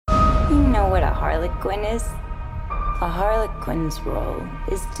what a harlequin is? A harlequin's role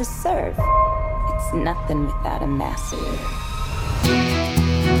is to serve. It's nothing without a master.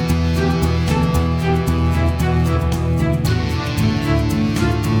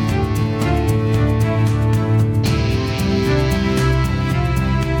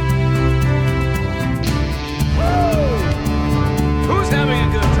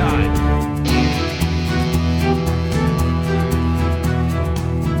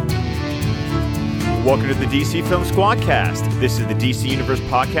 Welcome to the DC Film Squadcast. This is the DC Universe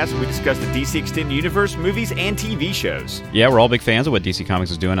podcast where we discuss the DC Extended Universe movies and TV shows. Yeah, we're all big fans of what DC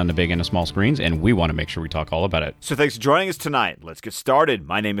Comics is doing on the big and the small screens, and we want to make sure we talk all about it. So thanks for joining us tonight. Let's get started.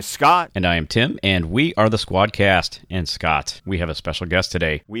 My name is Scott. And I am Tim, and we are the Squadcast. And Scott, we have a special guest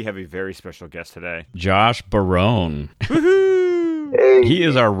today. We have a very special guest today. Josh Barone. Woohoo! Hey. He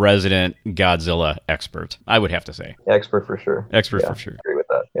is our resident Godzilla expert, I would have to say. Expert for sure. Expert Yeah, for sure. agree with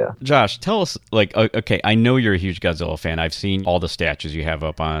that. Yeah. Josh, tell us, okay, I know you're a huge Godzilla fan. I've seen all the statues you have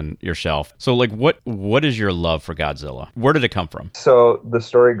up on your shelf. So, what is your love for Godzilla? Where did it come from? So the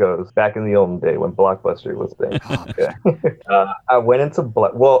story goes back in the olden day when Blockbuster was a thing. Okay. I went into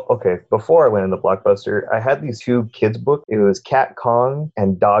before I went into Blockbuster, I had these two kids books. It was Cat Kong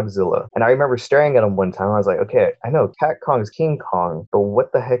and Dogzilla, and I remember staring at them one time. I was like, okay, I know Cat Kong is King Kong, but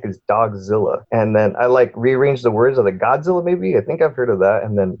what the heck is Dogzilla? And then I rearranged the words of the Godzilla. Maybe I think I've heard of that.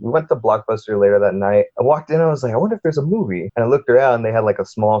 And then we went to Blockbuster later that night. I walked in and I was like, I wonder if there's a movie. And I looked around and they had a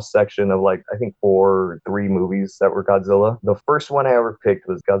small section of I think 4 or 3 movies that were Godzilla. The first one I ever picked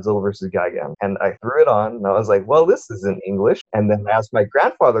was Godzilla vs. Gigan. And I threw it on and I was like, well, this is in English. And then I asked my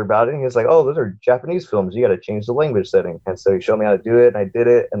grandfather about it and he was like, oh, those are Japanese films. You got to change the language setting. And so he showed me how to do it and I did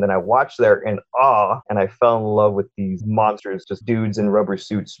it. And then I watched there in awe and I fell in love with these monsters, just dudes in rubber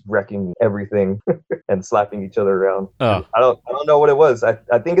suits wrecking everything and slapping each other around. Oh. I don't know what it was. I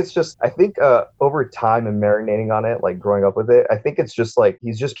think it's just, over time and marinating on it, growing up with it, I think it's just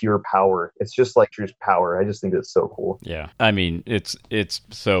he's just pure power. It's just true power. I just think it's so cool. Yeah. I mean, it's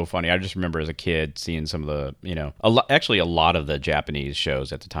so funny. I just remember as a kid seeing some of the, a lot of the Japanese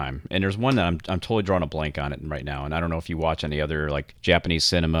shows at the time. And there's one that I'm totally drawing a blank on it right now. And I don't know if you watch any other Japanese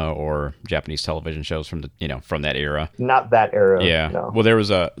cinema or Japanese television shows from from that era. Not that era. Yeah. No. Well,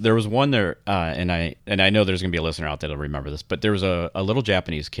 there was one there, and I know there's gonna be a listener out there that'll remember this, but there was a little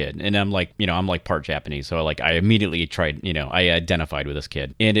Japanese kid, and I'm part Japanese, so I immediately tried, I identified with this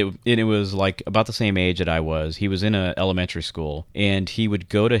kid, and it was about the same age that I was. He was in a elementary school, and he would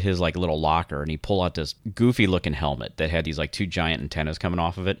go to his little locker, and he'd pull out this goofy looking helmet that had these 2 giant antennas coming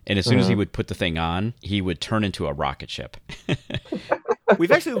off of it, and as soon as he would put the thing on, he would turn into a rocket ship.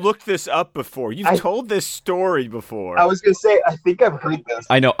 We've actually looked this up before. You've told this story before. I was going to say, I think I've heard this.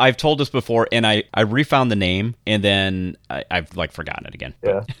 I know, I've told this before, and I refound the name, and then I've forgotten it again.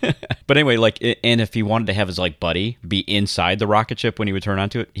 Yeah. But anyway, and if he wanted to have his buddy be inside the rocket ship when he would turn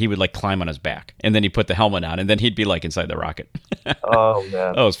onto it, he would climb on his back, and then he'd put the helmet on, and then he'd be inside the rocket. Oh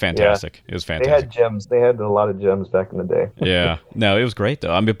man. Oh, it was fantastic. Yeah. It was fantastic. They had gems. They had a lot of gems back in the day. Yeah. No, it was great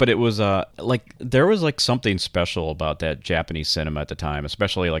though. I mean, but it was there was something special about that Japanese cinema at the time,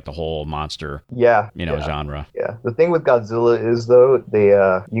 especially the whole monster genre. Yeah. The thing with Godzilla is though, they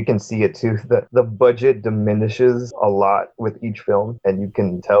you can see it too. The budget diminishes a lot with each film, and you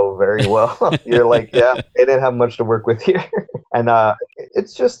can tell very well. You're yeah, they didn't have much to work with here. And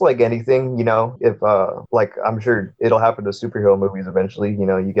it's just like anything, if I'm sure it'll happen to superhero movies eventually,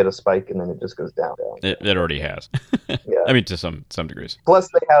 you get a spike and then it just goes down. It already has. Yeah. I mean, to some degrees. Plus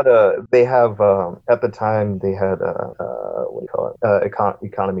at the time they had what do you call it?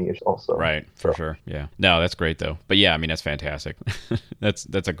 Economy issues also. Right, for sure. Yeah. No, that's great though. But yeah, I mean, that's fantastic.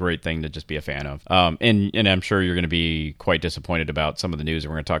 that's a great thing to just be a fan of. And I'm sure you're going to be quite disappointed about some of the news that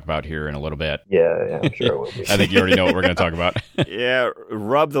we're going to talk about here in a little bit. Yeah, I'm sure it will be. I think you already know what we're going to talk about. Yeah,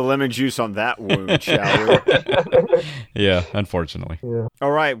 rub the lemon juice on that wound, shall we? Yeah, unfortunately. Yeah.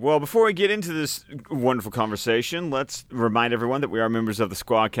 All right, well, before we get into this wonderful conversation, let's remind everyone that we are members of the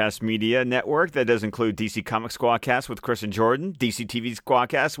Squadcast Media Network. That does include DC Comics Squadcast with Chris and Jordan, DC TV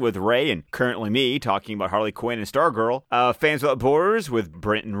Squadcast with Ray and currently me talking about Harley Quinn and Stargirl, Fans Without Borders with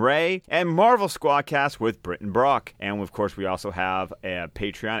Brent and Ray, and Marvel Squadcast with Brent and Brock. And of course, we also have a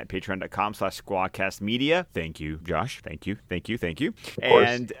Patreon at patreon.com/squadcastmedia. Thank you, Josh. Thank you.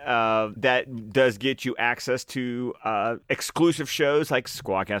 And that does get you access to exclusive shows like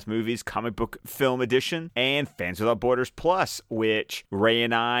Squadcast Movies, Comic Book Film Edition, and Fans Without Borders Plus, which Ray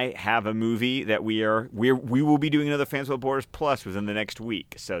and I have a movie that we will be doing another Fans Without Borders Plus within the next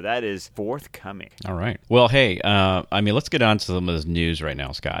week. So that is forthcoming. All right. Well, hey, I mean, let's get on to some of this news right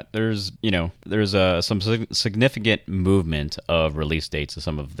now, Scott. There's some significant movement of release dates of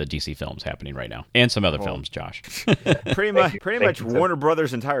some of the DC films happening right now, and some other films, Josh. Pretty much Warner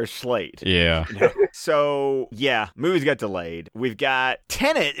Brothers' entire slate. Yeah. So, yeah, movies got delayed. We've got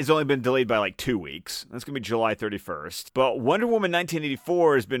Tenet has only been delayed by like 2 weeks. That's going to be July 31st. But Wonder Woman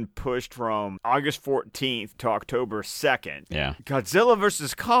 1984 has been pushed from August 14th to October 2nd. Yeah. Godzilla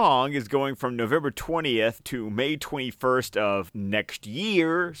vs. Kong is going from November 20th to May 21st of next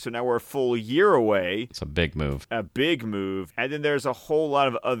year. So now we're a full year away. It's a big move. A big move. And then there's a whole lot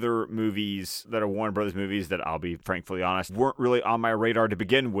of other movies that are Warner Brothers movies that, I'll be frankly honest, weren't really on my radar to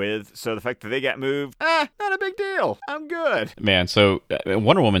begin with. So the fact that they got moved, not a big deal. I'm good. Man, so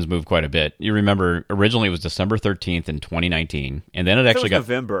Wonder Woman's moved quite a bit. You remember, originally it was December 13th in 2019, and then it actually got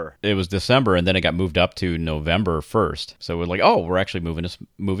November. It was December, and then it got moved up to November 1st. So we're like, oh, we're actually moving this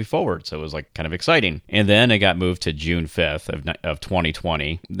movie forward. So it was like kind of exciting. And then it got moved to June 5th of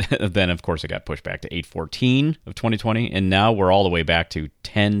 2020. Then, of course, it got pushed back to 8/14 of 2020, and now we're all the way back to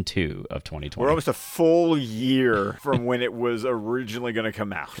 10/2 of 2020. We're almost a full year from when it was originally going to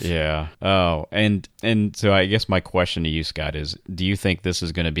come out. Yeah. Oh, and so I guess my question to you, Scott, is do you think this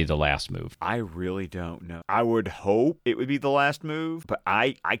is going to be the last move? I really don't know. I would hope it would be the last move, but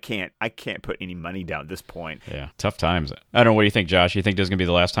I can't put any money down at this point. Yeah. Tough times. I don't know. What do you think, Josh? You think this is going to be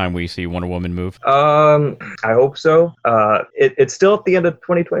the last time we see Wonder Woman move? I hope so. It's still at the end of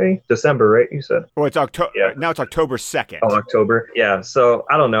 2020, December, right? You said. Well, it's October. Yeah. Now it's October 2nd. Oh, October. Yeah. So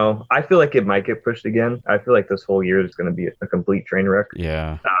I don't know. I feel like it might get pushed again. I feel like this whole year is going to be a complete train wreck.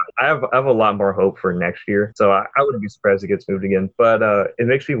 Yeah. I have a lot more hope for next year, so I wouldn't be surprised it gets moved again. But it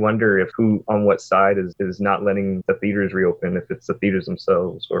makes me wonder if who on what side is not letting the theaters reopen, if it's the theaters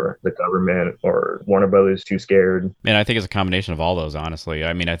themselves or the government or Warner Brothers too scared. And I think it's a combination of all those, honestly.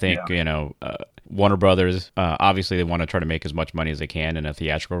 I mean, I think, Warner Brothers, obviously they want to try to make as much money as they can in a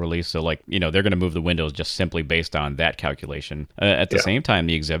theatrical release. So, like, they're going to move the windows just simply based on that calculation. At the same time,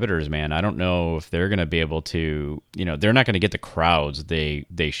 the exhibitors, man, I don't know if they're going to be able to, they're not going to get the crowds they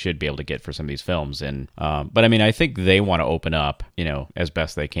should be able to get for some of these films. And but I mean, I think they want to open up, as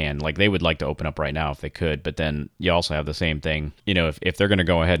best they can. Like, they would like to open up right now if they could. But then you also have the same thing, if they're going to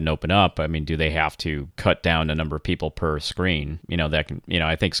go ahead and open up, I mean, do they have to cut down the number of people per screen? That can,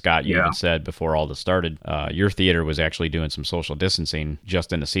 I think, Scott, you even said before all this started, your theater was actually doing some social distancing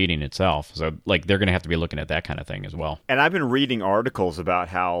just in the seating itself. So, like, they're going to have to be looking at that kind of thing as well. And I've been reading articles about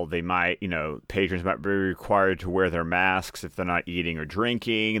how they might, patrons might be required to wear their masks if they're not eating or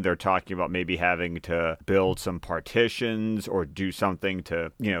drinking. They're talking about maybe having to build some partitions or do something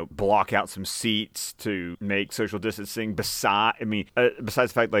to, block out some seats to make social distancing. Besides the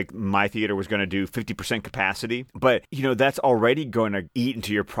fact, like, my theater was going to do 50% capacity, but, that's already going to eat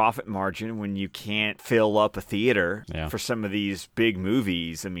into your profit margin when you can't fill up a theater for some of these big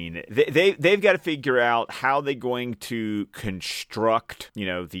movies. I mean, they've got to figure out how they're going to construct,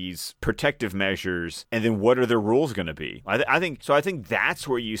 these protective measures, and then what are their rules going to be? I think that's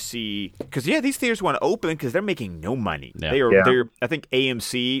where you see, because these theaters want to open because they're making no money. Yeah. They're I think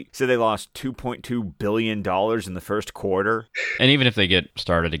AMC said they lost $2.2 billion in the first quarter. And even if they get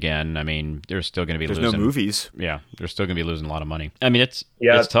started again, I mean, they're still going to be losing. There's no movies. Yeah, they're still going to be losing a lot of money. I mean, it's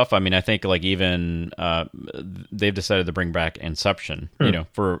tough. I mean, I think, like, even they've decided to bring back Inception,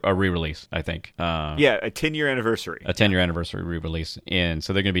 for a re-release, I think. A 10-year anniversary. A 10-year anniversary re-release. And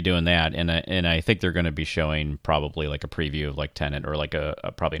so they're going to be doing that. And I think they're going to be showing probably like a preview of like Tenet, or like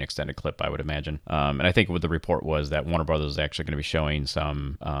probably an extended clip, I would imagine. And I think what the report was that Warner Brothers is actually going to be showing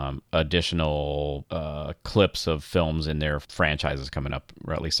some additional clips of films in their franchises coming up,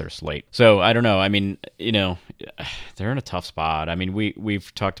 or at least their slate. So I don't know. I mean, they're in a tough spot. I mean,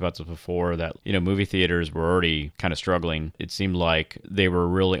 we've talked about this before, that movie theaters were already kind of struggling. It seemed like they were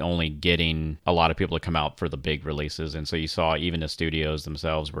really only getting a lot of people to come out for the big releases, and so you saw even the studios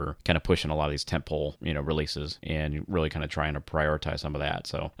themselves were kind of pushing a lot of these tentpole releases and really kind of trying to prioritize some of that.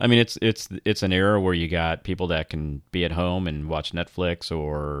 So I mean, it's an era where you got people that can be at home and watch Netflix,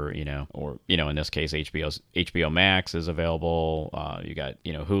 or in this case HBO Max is available. You got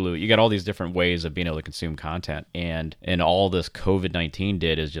Hulu. You got all these different ways of being able to consume content, and all this COVID-19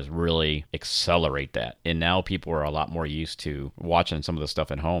 did is just really accelerate that. And now people are a lot more used to watching some of the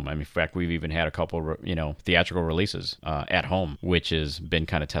stuff at home. I mean, in fact, we've even had a couple, theatrical releases at home, which has been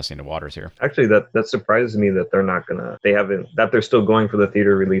kind of testing the waters here. Actually, that surprises me that they're still going for the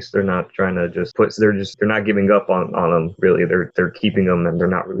theater release. They're not trying to they're not giving up on them, really. They're keeping them, and they're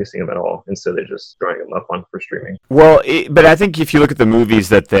not releasing them at all. Instead, they're just throwing them up on for streaming. Well, but I think if you look at the movies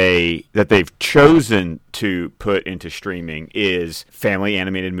that they've chosen to put into streaming is family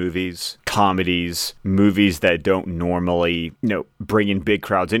animated movies, comedies, movies that don't normally, bring in big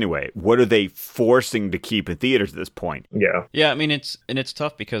crowds anyway. What are they forcing to keep in theaters at this point? Yeah. Yeah, I mean, it's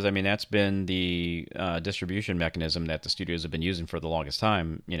tough because, I mean, that's been the distribution mechanism that the studios have been using for the longest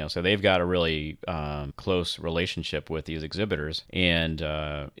time, so they've got a really close relationship with these exhibitors. And,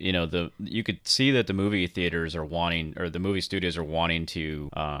 you could see that the movie theaters are wanting, or the movie studios are wanting to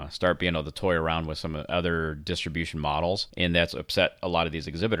start being able to toy around with some other distribution models, and that's upset a lot of these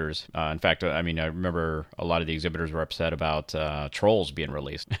exhibitors. In fact, I mean, I remember a lot of the exhibitors were upset about Trolls being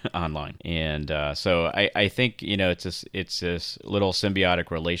released online, and so I think it's this little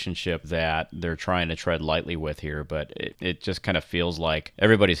symbiotic relationship that they're trying to tread lightly with here, but it just kind of feels like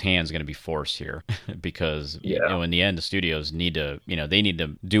everybody's hand's going to be forced here because in the end the studios need to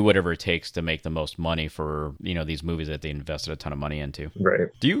do whatever it takes to make the most money for these movies that they invested a ton of money into. Right.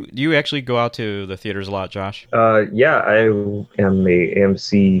 Do you actually go out to the theaters a lot, Josh? Yeah, I am a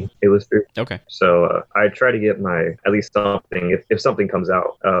AMC A-lister. Okay. So I try to get at least something if something comes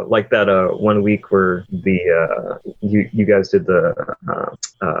out. Like that 1 week where you guys did the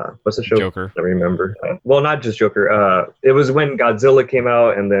what's the show? Joker. I remember. Well, not just Joker. It was when Godzilla came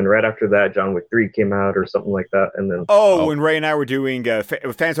out, and then right after that, John Wick 3 came out, or something like that. And then when Ray and I were doing Fans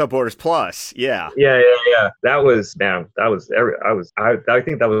Without Borders Plus, yeah. That was I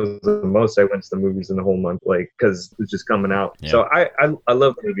think that was the most I went to the movies in the whole month, like, because it's just coming out. Yeah. So I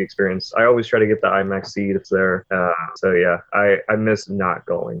love the movie experience. I always try to get the IMAX seat. It's there. So yeah, I miss not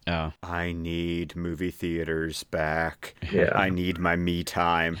going. Oh. I need movie theaters back. Yeah. I need my me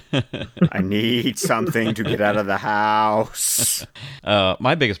time. I need something to get out of the house.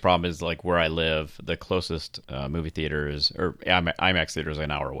 My biggest problem is like where I live, the closest movie theaters or IMAX theaters are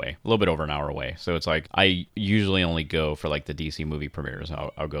an hour away, a little bit over an hour away. So it's like I usually only go for like the DC movie premieres.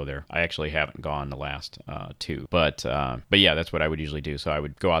 I'll go there. I actually haven't gone the last two, but yeah, that's what I would usually do. So I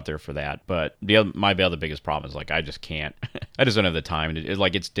would go out there for that. But my other biggest problem is like I just can't. I just don't have the time.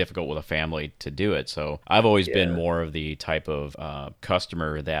 It's difficult with a family to do it. So I've always been more of the type of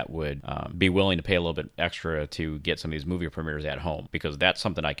customer that would be willing to pay a little bit extra to get some of these movie premieres at home, because that's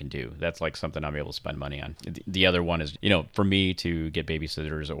something I can do. That's like something I'm able to spend money on. The other one is, for me to get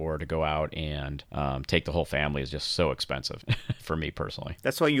babysitters or to go out and take the whole family is just so expensive for me personally.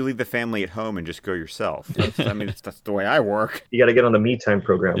 That's why you leave the family at home and just go yourself. That's the way I work. You got to get on the me time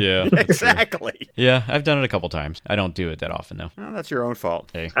program. Yeah, exactly. Yeah, I've done it a couple times. I don't do it that often though. Well, that's your own fault.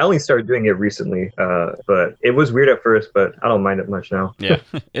 Hey. I only started doing it recently, but it was weird at first, but I don't mind it much now. Yeah,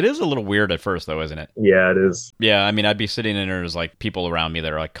 it is a little weird at first though, isn't it? Yeah, it is. Yeah, I mean, I'd be sitting in there, there's like people around me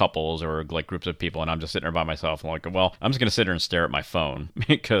that are like couples or like groups of people, and I'm just sitting there by myself. I'm like, well, I'm just gonna sit there and stare at my phone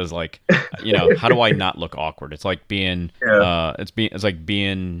because, like, how do I not look awkward? It's like being, it's like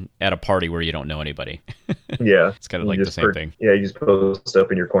being at a party where you don't know anybody. Yeah, it's kind of like the same thing. Yeah, you just post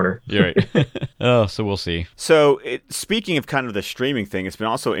up in your corner. You're right. Oh, so we'll see. So, speaking of kind of the streaming thing, it's been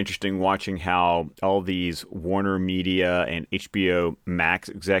also interesting watching how all these Warner Media and HBO Max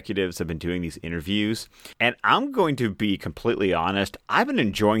executives have been doing these interviews. And I'm going to be completely honest, I've been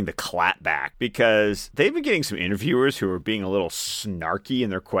enjoying the clapback because they've been getting some interviewers who are being a little snarky in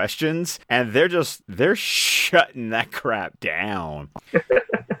their questions, and they're shutting that crap down.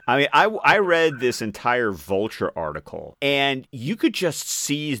 I mean, I read this entire Vulture article, and you could just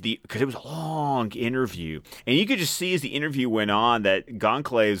see because it was a long interview, and you could just see as the interview went on that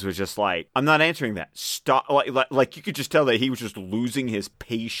Goncalves was just like, I'm not answering that. Stop. Like you could just tell that he was just losing his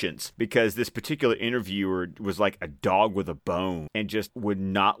patience because this particular interviewer was like a dog with a bone and just would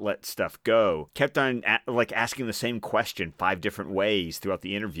not let stuff go. Kept on asking the same question 5 different ways throughout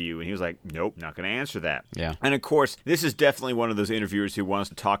the interview, and he was like, nope, not going to answer that. Yeah. And of course, this is definitely one of those interviewers who wants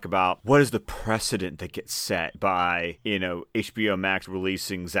to talk about what is the precedent that gets set by, HBO Max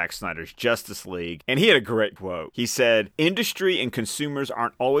releasing Zack Snyder's Justice League. And he had a great quote. He said, industry and consumers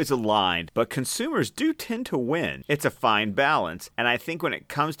aren't always aligned, but consumers do tend to win. It's a fine balance. And I think when it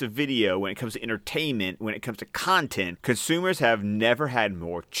comes to video, when it comes to entertainment, when it comes to content, consumers have never had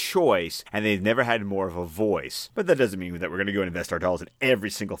more choice and they've never had more of a voice. But that doesn't mean that we're going to go and invest our dollars in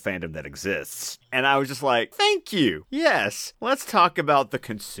every single fandom that exists. And I was just like, thank you. Yes, let's talk about the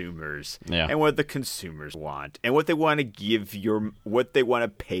consumers Yeah. and what the consumers want and what they want to what they want to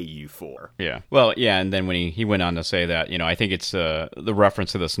pay you for. Yeah. Well, yeah, and then when he went on to say that, I think it's the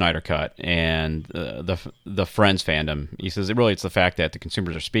reference to the Snyder Cut and the Friends fandom. He says it's the fact that the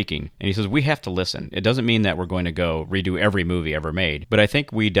consumers are speaking, and he says we have to listen. It doesn't mean that we're going to go redo every movie ever made, but I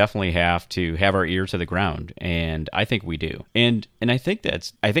think we definitely have to have our ear to the ground, and I think we do. And I think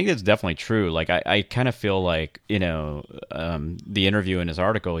that's definitely true. Like I kind of feel like the interview in his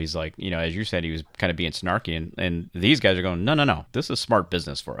article, he's like, as you said, he was kind of being snarky, and these guys are going, no, this is smart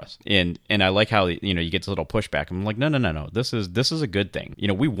business for us, and I like how you get this little pushback. I'm like, no, this is a good thing.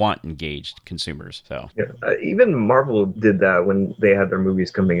 We want engaged consumers. So yeah, even Marvel did that when they had their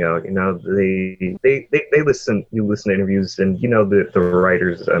movies coming out. They listen. You listen to interviews, and the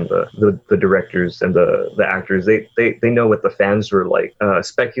writers and the directors and the actors. They know what the fans were like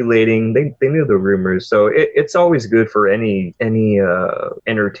speculating. They knew the rumors. So it's always good for any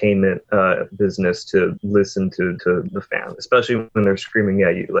entertainment business to listen to the fans, especially when they're screaming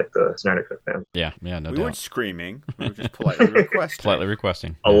at you like the Snyder Cut fans. Yeah, no doubt. We weren't screaming. We were just politely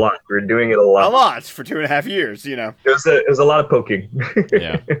requesting. A lot. We're doing it a lot. A lot for 2.5 years. It was a lot of poking.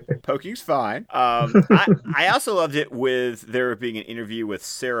 Yeah. Poking's fine. I also loved it with there being an interview with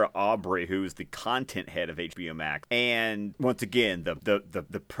Sarah Aubrey, who's the content head of HBO Max. And once again,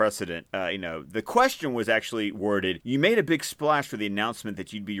 the precedent, the question was actually worded, you made a big splash for the announcement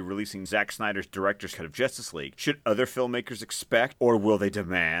that you'd be releasing Zack Snyder's director's cut of Justice League. Should other filmmakers expect, or will they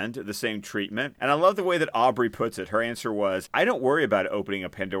demand, the same treatment? And I love the way that Aubrey puts it. Her answer was, I don't worry about opening a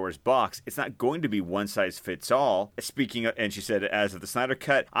Pandora's box. It's not going to be one size fits all. And she said, as of the Snyder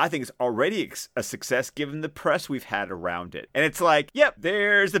Cut, I think it's already a success given the press we've had around it. And it's like, yep,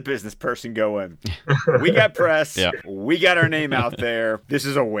 there's the business person going, we got press. Yeah. We got our name out there. This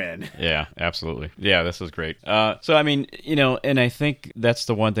is a win. Yeah, absolutely. Yeah, this is great. So, I mean, and I think that's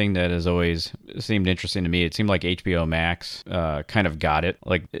the one thing that has always seemed interesting to me. It seemed like HBO Max kind of got it.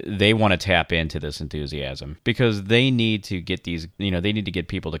 Like, they want to tap into this enthusiasm because they need to get they need to get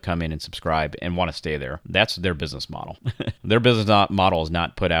people to come in and subscribe and want to stay there. That's their business model. Their business model is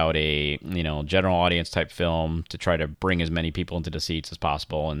not put out a, general audience type film to try to bring as many people into the seats as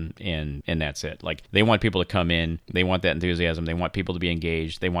possible and that's it. Like, they want people to come in, they want that enthusiasm, they want people to be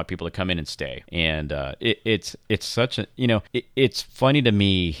engaged, they want people to come in and stay. And it's such a, it's funny to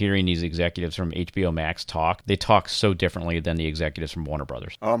me hearing these executives from HBO Max talk. They talk so differently than the executives from Warner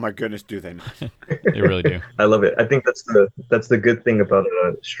Brothers. Oh my goodness, do they not? They really do. I love it. I think that's the good thing about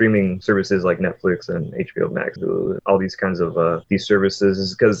streaming services like Netflix and HBO Max, all these kinds of these services,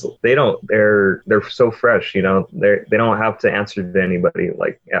 is because they're so fresh. They don't have to answer to anybody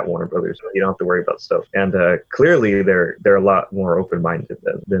like at Warner Brothers. You don't have to worry about stuff. And clearly they're a lot more open-minded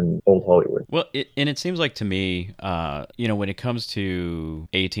than old Hollywood. Well, it seems like to me, when it comes to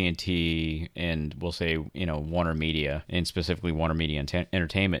AT&T and we'll say, Warner Media, and specifically Warner Media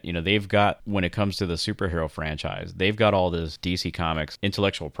Entertainment, they've got, when it comes to the superhero franchise, they've got all this DC Comics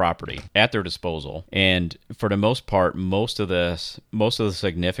intellectual property at their disposal. And for the most part, most of the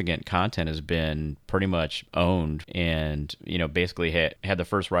significant content has been pretty much owned and, basically had the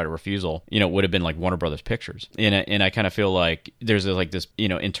first right of refusal, would have been like Warner Brothers Pictures. And I kind of feel like there's this,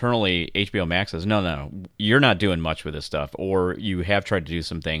 internally HBO Max says, no, you're not doing much with this stuff, or you have tried to do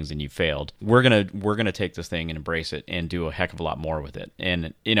some things and you failed. We're gonna take this thing and embrace it and do a heck of a lot more with it.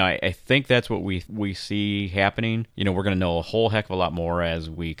 And I think that's what we see happening. We're gonna know a whole heck of a lot more as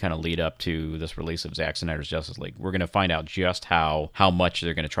we kind of lead up to this release of Zack Snyder's Justice League. We're gonna find out just how much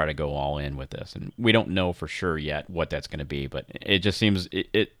they're gonna try to go all in with this, and we don't know for sure yet what that's gonna be. But it just seems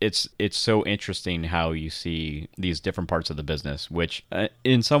it's so interesting how you see these different parts of the business, which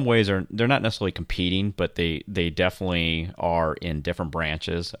in some ways they're not necessarily competing, but they definitely are in different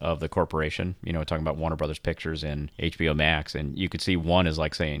branches of the corporation. Talking about Warner Brothers Pictures and HBO Max, and you could see one is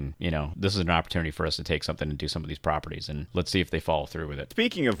like saying, this is an opportunity for us to take something and do some of these properties, and let's see if they follow through with it.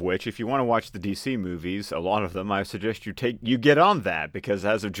 Speaking of which, if you want to watch the DC movies, a lot of them, I suggest you get on that, because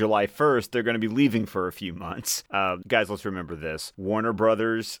as of July 1st, they're going to be leaving for a few months. Guys, let's remember this. Warner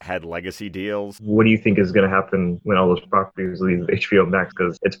Brothers had legacy deals. What do you think is going to happen when all those properties leave HBO Max?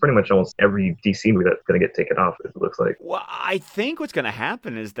 Because it's pretty much almost every DC movie that's going to get taken off, it looks like. Well, I think what's going to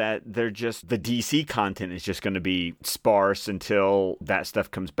happen is that the DC content is just going to be sparse until that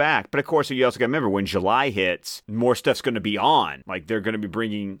stuff comes back. But of course, you also got to remember, when July hits, more stuff's going to be on. Like, they're going to be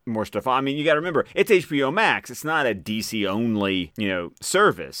bringing more stuff on. I mean, you got to remember, it's HBO Max. It's not a DC only,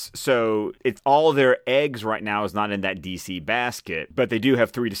 service. So it's all their eggs right now is not in that DC basket. But they do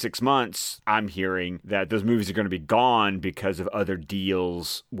have 3 to 6 months. I'm hearing that those movies are going to be gone because of other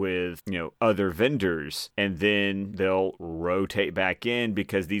deals with, other vendors. And then they'll rotate rotate back in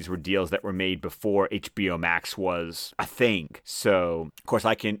because these were deals that were made before HBO Max was a thing. So, of course,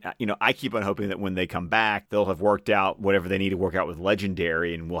 I keep on hoping that when they come back, they'll have worked out whatever they need to work out with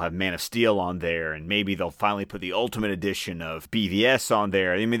Legendary, and we'll have Man of Steel on there, and maybe they'll finally put the Ultimate Edition of BVS on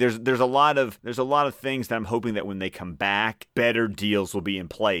there. I mean, there's a lot of things that I'm hoping that when they come back, better deals will be in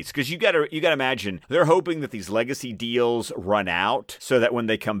place. Because you gotta imagine they're hoping that these legacy deals run out so that when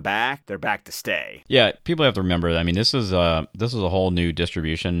they come back, they're back to stay. Yeah, people have to remember. I mean, this is a whole new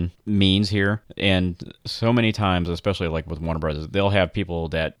distribution means here, and so many times, especially like with Warner Brothers, they'll have people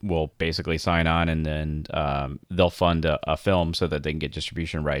that will basically sign on, and then they'll fund a film so that they can get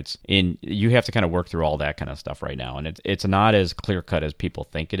distribution rights. And you have to kind of work through all that kind of stuff right now, and it's not as clear cut as people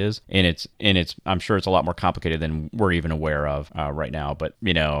think it is, and it's I'm sure it's a lot more complicated than we're even aware of right now. But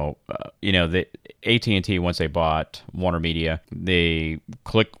the AT&T, once they bought Warner Media, they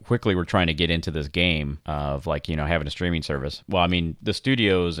quickly were trying to get into this game of having a streaming service. Well, I mean, the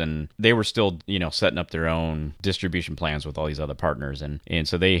studios, and they were still setting up their own distribution plans with all these other partners, and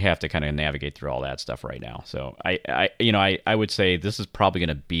so they have to kind of navigate through all that stuff right now. So I would say this is probably going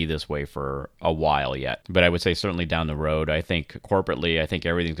to be this way for a while yet, but I would say certainly down the road, I think corporately,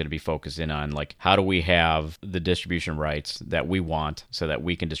 everything's going to be focused in on how do we have the distribution rights that we want so that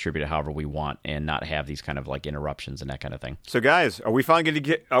we can distribute it however we want and not have these kind of interruptions and that kind of thing. So guys, are we finally going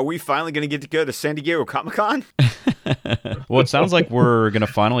to get to go to San Diego Comic-Con? Well, it sounds like we're going to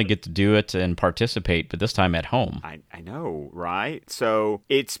finally get to do it and participate, but this time at home. I know, right? So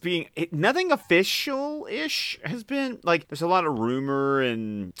nothing official-ish has been, there's a lot of rumor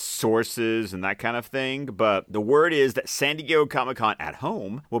and sources and that kind of thing, but the word is that San Diego Comic-Con at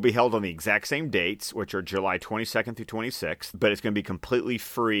home will be held on the exact same dates, which are July 22nd through 26th, but it's going to be completely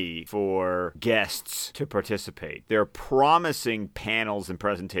free for guests to participate. They're promising panels and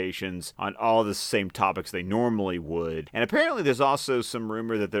presentations on all the same topics they normally would, and apparently there's also some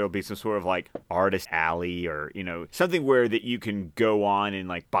rumor that there'll be some sort of artist alley or something where that you can go on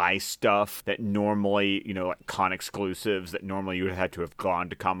and buy stuff that normally con exclusives that normally you would have to have gone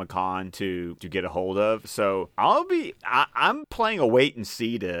to Comic-Con to get a hold of. So I'm playing a wait and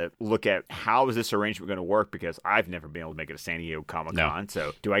see to look at how is this arrangement going to work, because I've never been able to make it to San Diego Comic-Con. No.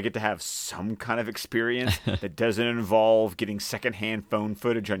 So do I get to have some kind of experience that doesn't involve getting secondhand phone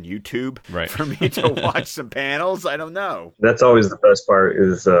footage on YouTube for me to watch some panels? I don't know. That's always the best part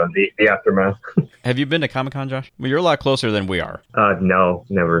is the aftermath. Have you been to Comic-Con, Josh? Well, you're a lot closer than we are. No,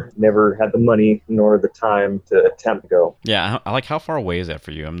 never. Never had the money nor the time to attempt to go. Yeah, how far away is that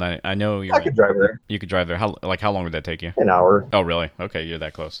for you? I know you're... I could drive there. You could drive there. How long would that take you? An hour. Oh, really? Okay, you're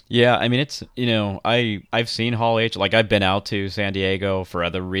that close. Yeah, I mean, it's, I've seen Hall H. I've been out to San Diego for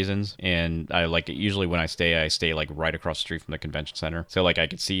other reasons, and I usually when I stay right across the street from the convention center. So I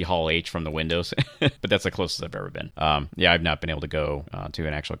could see Hall H from the windows, but that's the closest I've ever been. Yeah, I've not been able to go to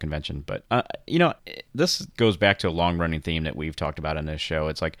an actual convention, but this goes back to a long-running theme that we've talked about on this show.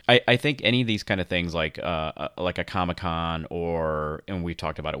 It's I think any of these kind of things, like a Comic-Con, and we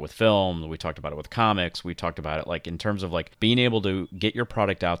talked about it with film, we talked about it with comics, we talked about it in terms of being able to get your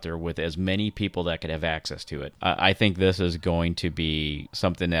product out there with as many people that could have access to it. I think this is going to be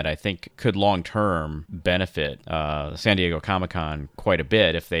something that I think could long-term benefit San Diego Comic-Con quite a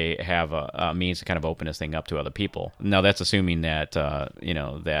bit if they have a means to kind of open this thing up to other people. Now, that's assuming that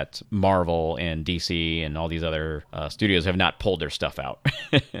that Marvel and DC and all these other studios have not pulled their stuff out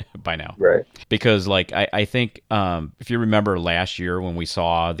by now. Right. Because I think if you remember last year when we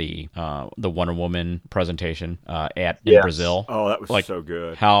saw the Wonder Woman presentation in Brazil. Oh, that was so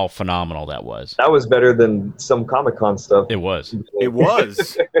good. How phenomenal that was. That was better than some Comic-Con stuff. It was. It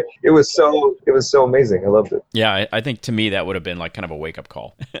was. It was so amazing. I loved it. Yeah, I think to me that would have been kind of a wake-up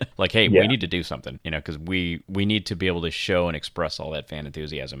call. Hey, we need to do something, because we need to be able to show and express all that fan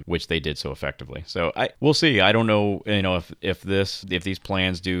enthusiasm, which they did so effectively. So we'll see. I don't know, if these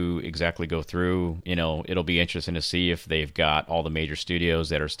plans do exactly go through, it'll be interesting to see if they've got all the major studios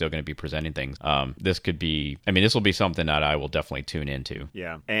that are still going to be presenting things. This will be something that I will definitely tune into.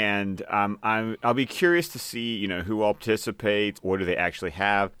 Yeah, and I'll be curious to see, who all participates. What do they actually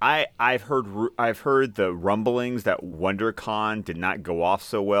have? I've heard the rumblings that WonderCon did not go off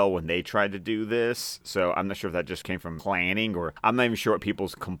so well when they tried to do this. So I'm not sure if that just came from planning, or I'm not even sure what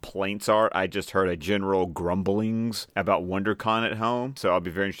people's complaints are. I just heard a general grumblings about WonderCon at home. So I'll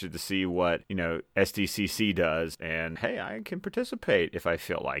be very interested to see what, SDCC does. And hey, I can participate if I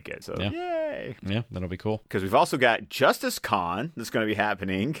feel like it. So yay. Yeah, that'll be cool. Because we've also got Justice Con that's going to be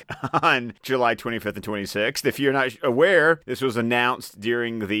happening on July 25th and 26th. If you're not aware, this was announced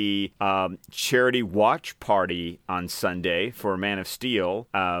during the the charity watch party on Sunday for Man of Steel.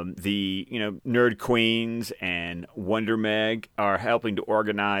 The Nerd Queens and Wonder Meg are helping to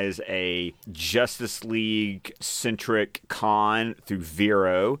organize a Justice League centric con through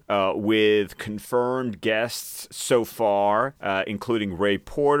Vero with confirmed guests so far, including Ray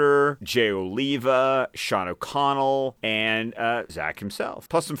Porter, Jay Oliva, Sean O'Connell, and Zach himself.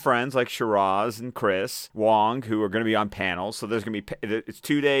 Plus some friends like Shiraz and Chris Wong, who are going to be on panels. So there's going to be, it's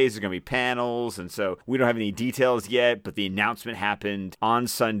 2 days, there's going to be panels. And so we don't have any details yet, but the announcement happened on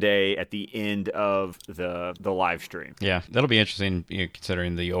Sunday at the end of the live stream. Yeah, that'll be interesting,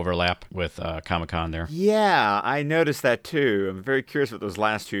 considering the overlap with Comic-Con there. Yeah, I noticed that too. I'm very curious about those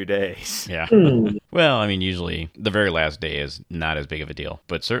last 2 days. Yeah. Well, I mean, usually the very last day is not as big of a deal,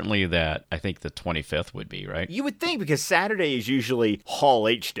 but certainly that, I think the 25th would be, right? You would think, because Saturday is usually Hall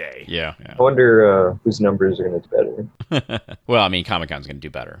H Day. Yeah. I wonder whose numbers are going to do better. Well, I mean, Comic-Con's going to do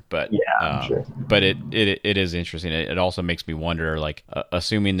better, but yeah, I'm sure. But it is interesting. It also makes me wonder, like,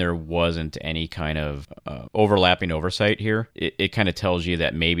 assuming there wasn't any kind of overlapping oversight here, it kind of tells you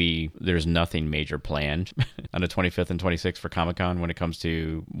that maybe there's nothing major planned on the 25th and 26th for Comic-Con when it comes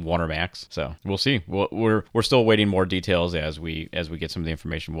to Warner Max. So we'll see. We're still waiting more details as we get some of the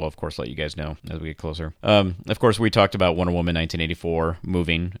information. We'll of course let you guys know as we get closer. Of course, we talked about Wonder Woman 1984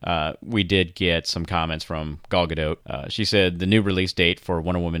 moving. We did get some comments from Gal Gadot. She said the new release date for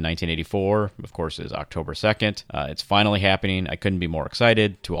Wonder Woman 1984, of course, is October 2nd. It's finally happening. I couldn't be more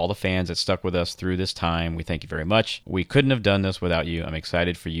excited. To all the fans that stuck with us through this time, we thank you very much. We couldn't have done this without you. I'm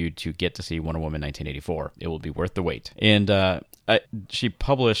excited for you to get to see Wonder Woman 1984. It will be worth the wait. And she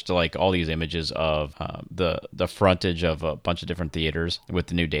published like all these images of the frontage of a bunch of different theaters with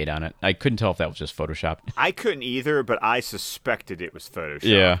the new date on it. I couldn't tell if that was just Photoshop. I couldn't either, but I suspected it was Photoshop.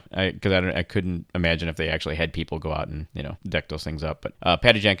 Yeah, because I couldn't imagine if they actually had people go out and deck those things up. But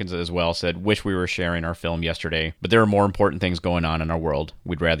Patty Jenkins as well said, "Wish we were sharing our film yesterday, but there are more important things going on in our world.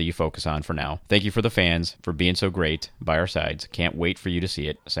 We'd rather you focus on for now. Thank you for the fans for being so great by our sides. Can't wait for you to see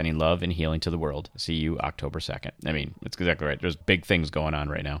it. Sending love and healing to the world. See you October 2nd." I mean, it's exactly right. There's big things going on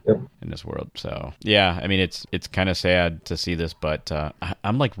right now in this world. So yeah, I mean, it's kind of sad to see this, but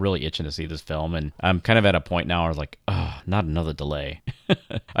I'm like really itching to see this film, and I'm kind of at a point now where I was like, oh, not another delay.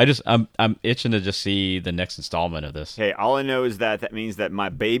 I'm itching to just see the next installment of this. Okay, all I know is that means that my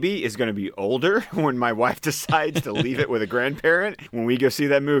baby is going to be older when my wife decides to leave it with a grandparent when we go see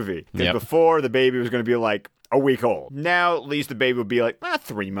that movie. Because before, the baby was going to be like a week old. Now, at least the baby will be like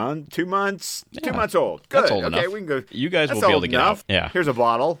 3 months, 2 months, 2 months old. Good. That's old okay, enough. We can go. You guys That's will be able old to get enough. out. Yeah. Here's a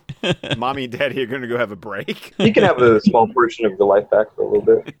bottle. Mommy and Daddy are going to go have a break. You can have a small portion of your life back for a little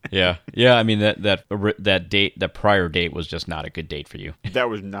bit. Yeah. I mean, that date, that prior date was just not a good date for you. That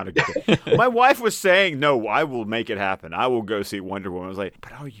was not a good date. My wife was saying, "No, I will make it happen. I will go see Wonder Woman." I was like,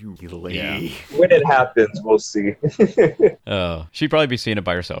 "But are you really?" Yeah. When it happens, we'll see. She'd probably be seeing it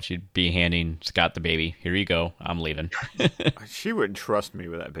by herself. She'd be handing Scott the baby. Here you go. I'm leaving. She wouldn't trust me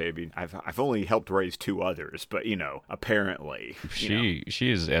with that baby. I've only helped raise 2 others, but apparently she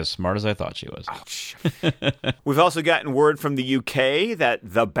is as smart as I thought she was. We've also gotten word from the UK that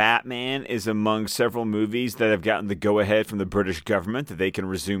The Batman is among several movies that have gotten the go-ahead from the British government that they can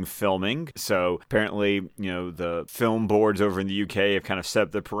resume filming. So apparently, the film boards over in the UK have kind of set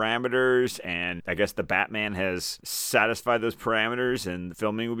up the parameters, and I guess The Batman has satisfied those parameters, and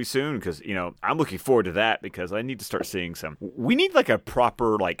filming will be soon. Because I'm looking forward to that because I need to start seeing some. We need like a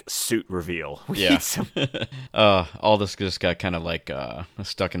proper suit reveal. We need some. All this just got kind of like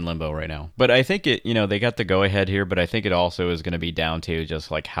stuck in limbo right now. But I think they got the go ahead here, but I think it also is going to be down to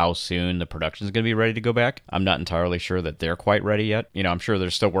just like how soon the production is going to be ready to go back. I'm not entirely sure that they're quite ready yet. I'm sure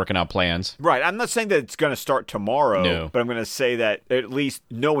they're still working out plans. Right. I'm not saying that it's going to start tomorrow, no. But I'm going to say that at least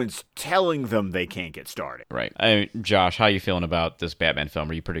no one's telling them they can't get started. Right. Josh, how are you feeling about this Batman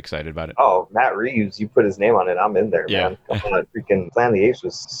film? Are you pretty excited about it? Oh, Matt Reeves, you put his name on it. I'm in there, yeah. Man. Come on, freaking Planet of the Apes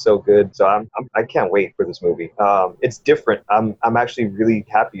was so good. So I can't wait for this movie. It's different. I'm actually really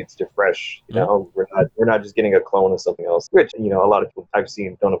happy it's fresh. We're not just getting a clone of something else, which a lot of people I've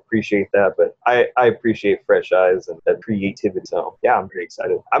seen don't appreciate that, but I appreciate fresh eyes and that creativity. So yeah, I'm pretty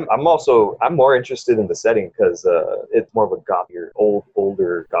excited. I'm more interested in the setting because it's more of a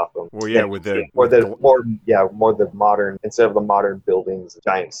older Gotham. Well, yeah, more the modern, instead of the modern buildings,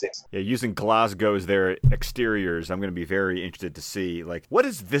 giant cities. Yeah, using Glasgow as their exteriors, I'm going to be very interested to see what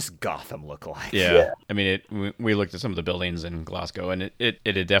does this Gotham look like. Yeah. I mean, we looked at some of the buildings in Glasgow, and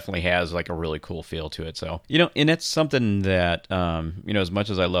it it definitely has like a really cool feel to it. So, you know, and it's something that, you know, as much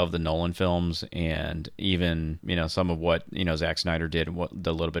as I love the Nolan films and even, you know, some of what, you know, Zack Snyder did,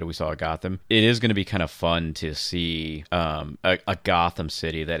 the little bit we saw at Gotham, it is going to be kind of fun to see a Gotham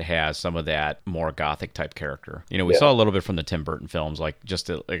City that has some of that more gothic type character. You know, we saw a little bit from the Tim Burton films, like just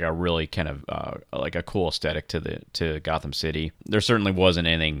like a really kind of like a cool aesthetic to Gotham City. There certainly wasn't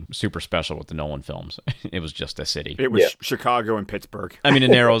anything super special with the Nolan films. It was just a city. It was Chicago and Pittsburgh. I mean, the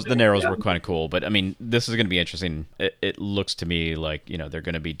Narrows were kind of cool, but I mean, this is going to be interesting. It looks to me like, you know, they're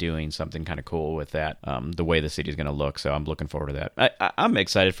going to be doing something kind of cool with that, the way the city is going to look. So I'm looking forward to that. I'm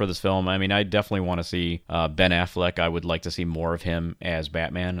excited for this film. I mean, I definitely want to see Ben Affleck. I would like to see more of him as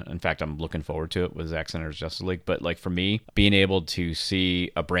Batman. In fact, I'm looking forward to it with Zack Snyder's Justice League. But like for me, being able to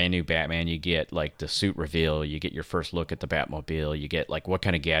see a brand new Batman, you get like the suit reveal, you get your first look at the Batmobile, you get like what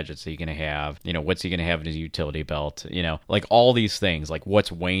kind of gadgets are you going to have, you know, what's he going to have in his utility belt, you know, like all these things, like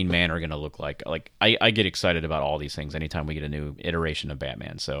what's Wayne Manor going to look like. Like I get excited about all these things anytime we get a new iteration of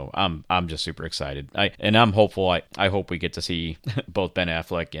Batman. So I'm just super excited. I'm hopeful. I hope we get to see both Ben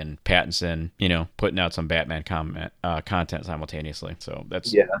Affleck and Pattinson, you know, putting out some Batman content simultaneously. So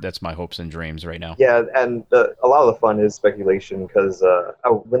that's my hopes and dreams right now. Yeah, and a lot of the fun is speculation because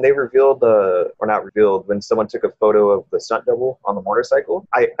when they revealed, or not revealed, when someone took a photo of the stunt double on the motorcycle,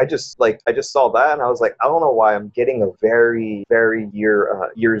 I just saw that and I was like, I don't know why I'm getting a very, very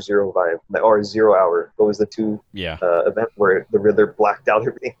year zero vibe, or 0 Hour. What was the two event where the Riddler blacked out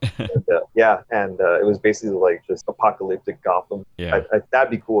everything? and it was basically like just apocalyptic Gotham. Yeah,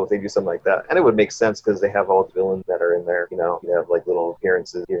 that'd be cool if they do something like that, and it would make sense because they have all the villains that are in there. You know, you have like little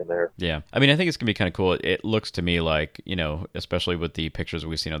appearances here and there. Yeah, I mean, I think it's gonna be kind of cool. It looks to me like, you know, especially with the pictures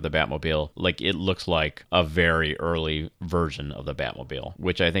we've seen of the Batmobile, like it looks like a very early version of the Batmobile,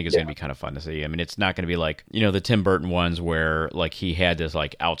 which I think is gonna be kind of fun to see. I mean, it's not gonna be like, you know, the Tim Burton ones where like he had this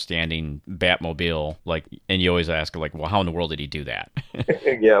like outstanding Batmobile, like, and you always ask like, well, how in the world did he do that?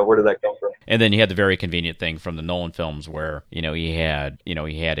 Yeah, where did that come from? And then you had the very convenient thing from the Nolan films where, you know, he had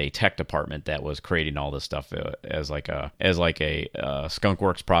a tech department that was creating all this stuff as like a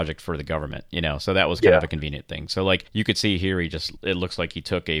skunkworks project for the government, you know. So that was kind of a convenient thing. So like you could see here, it looks like he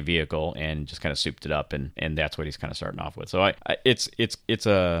took a vehicle and just kind of souped it up, and that's what he's kind of starting off with. So it's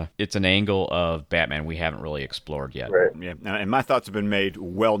an angle of Batman we haven't really explored yet. Right. Yeah, and my thoughts have been made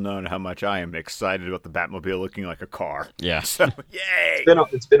well known how much I am excited about the Batmobile looking like a car. Yeah. So yay!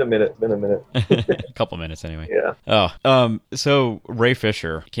 It's been a minute. A couple minutes anyway. Yeah. So Ray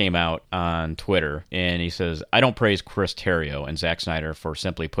Fisher came out on Twitter and he says, I don't praise Chris Terrio and Zack Snyder for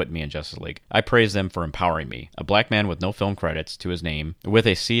simply putting me in Justice League. I praise them for empowering me, a black man with no film credits to his name, with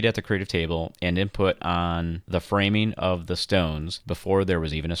a seat at the creative table and input on the framing of the Stones before there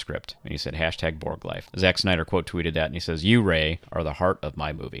was even a script. And he said, #BorgLife. Zack Snyder quote tweeted that and he says, you, Ray, are the heart of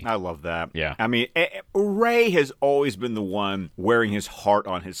my movie. I love that. Yeah. I mean, Ray has always been the one wearing his heart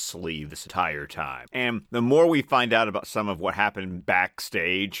on his sleeve this entire time. And the more we find out about some of what happened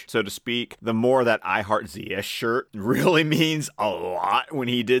backstage, so to speak, the more that I Heart ZS shirt really means a lot when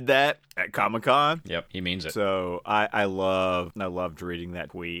he did that at Comic-Con. Yep, he means it. So I loved reading that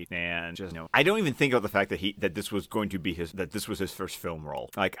tweet, and just, you know, I don't even think about the fact that this was going to be his first film role.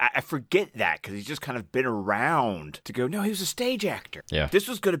 Like I forget that because he's just kind of been around to go, no, he was a stage actor. Yeah. This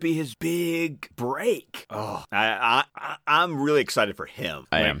was going to be his big break. Oh, I'm really excited for him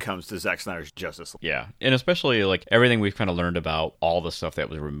when it comes to Zack Snyder's Justice League. Yeah, and especially like everything we've kind of learned about all the stuff that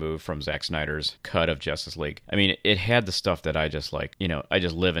was removed from Zack Snyder's cut of Justice League. I mean, it had the stuff that I just like, you know, I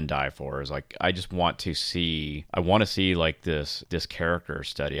just live and die for. Is like I want to see like this character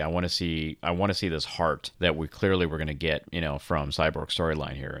study. I want to see this heart that we clearly were going to get, you know, from Cyborg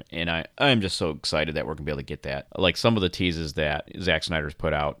storyline here. And I'm just so excited that we're going to be able to get that. Like some of the teases that Zack Snyder's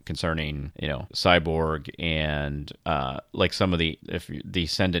put out concerning, you know, Cyborg and like some of the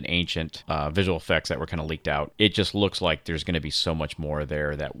Descendant Ancient visual effects that were kind of leaked out. It just looks like there's going to be so much more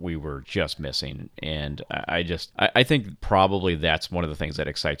there that we were just missing. And I think probably that's one of the things that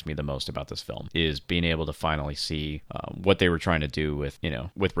excites me the most about this film is being able to finally see what they were trying to do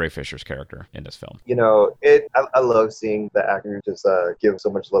with Ray Fisher's character in this film. You know, I love seeing the actors just give so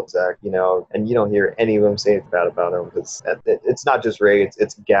much love to Zack, you know, and you don't hear any of them say bad about him because it's not just Ray,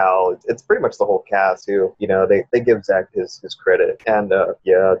 it's Gal, it's pretty much the whole cast who, you know, they give Zack his credit. And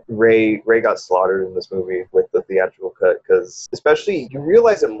Ray Ray got slaughtered in this movie with the theatrical cut, because especially you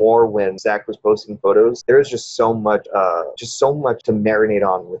realize it more when Zach was posting photos. There was just so much to marinate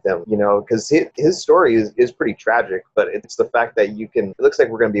on with him, because his story is pretty tragic, but it's the fact that it looks like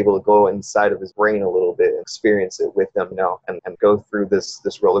we're going to be able to go inside of his brain a little bit and experience it with him, and go through this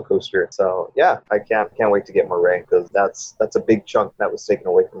roller coaster. So yeah, I can't wait to get more Ray, because that's a big chunk that was taken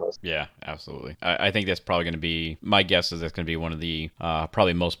away from us. Yeah, absolutely. I think that's probably going to be, my guess is that's going to be one of the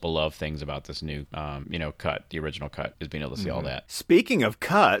probably most beloved things about this new cut, the original cut, is being able to see all that. Speaking of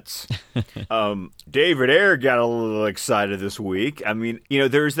cuts, David Ayer got a little excited this week. I mean,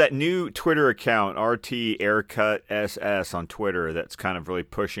 there's that new Twitter account, RT Aircut SS on Twitter, that's kind of really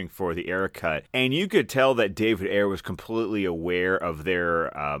pushing for the Ayer cut. And you could tell that David Ayer was completely aware of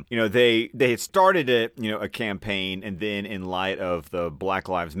their, they had started a campaign, and then in light of the Black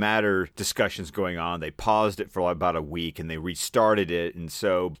Lives Matter discussions going on, they paused it for about a week and they restarted it. And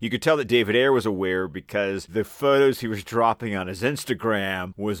so you could tell that David Ayer was aware, because the photos he was dropping on his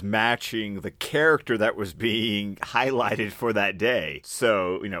Instagram was matching the character that was being highlighted for that day.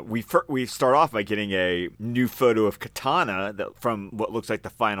 So, we start off by getting a new photo of Katana from what looks like the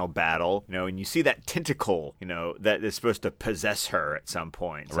final battle, and you see that tentacle, that is supposed to possess her at some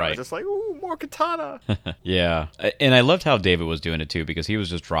point. So right. I was just like, ooh, more Katana. Yeah. And I loved how David was doing it too, because he was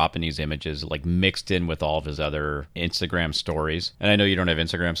just dropping these images like mixed in with all of his other Instagram stories. And I know you don't have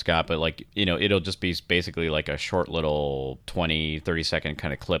Instagram, Scott, but it'll just be basically like a short little 20-30 second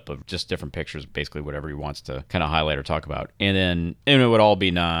kind of clip of just different pictures, basically whatever he wants to kind of highlight or talk about. And it would all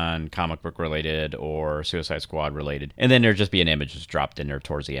be non-comic book related or Suicide Squad related. And then there'd just be an image just dropped in there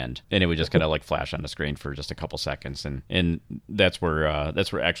towards the end. And it would just kind of like flash on the screen for just a couple seconds. And that's where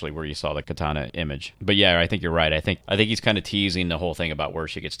actually where you saw the Katana image. But yeah, I think you're right. I think he's kind of teasing the whole thing about where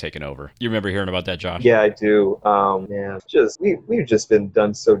she gets taken over. You remember hearing about that, Josh? Yeah, I do. Man, we've just been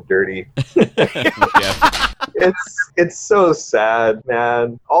done so dirty. Yeah. It's so sad,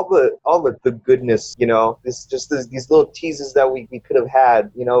 man. All the goodness, these little teases that we could have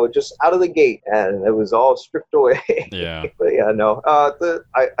had, just out of the gate, and it was all stripped away. Yeah. But yeah, no.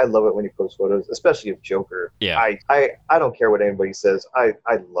 I love it when you post photos, especially of Joker. Yeah. I don't care what anybody says. I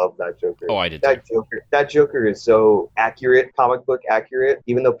love that Joker. Oh, I did too. That Joker is so accurate, comic book accurate,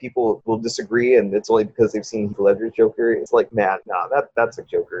 even though people will disagree, and it's only because they've seen Heath Ledger's Joker. It's like, man, that's a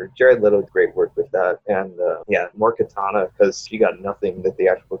Joker. Jared Leto did great work with that, and more Katana, because she got nothing in the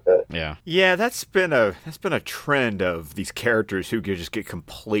theatrical cut. Yeah, that's been a trend of these characters who could just get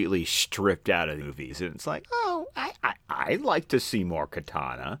completely stripped out of movies, and it's like, oh, I'd like to see more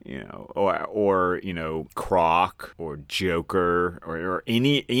Katana, or Croc or Joker or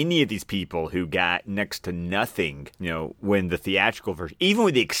any of these people who got next to nothing, when the theatrical version, even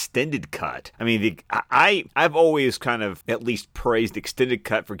with the extended cut. I mean, I've always kind of at least praised the extended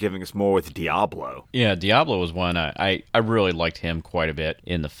cut for giving us more with Diablo. Yeah, Diablo was one I really liked him quite a bit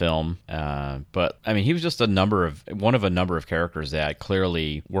in the film, but I mean, he was just one of a number of characters that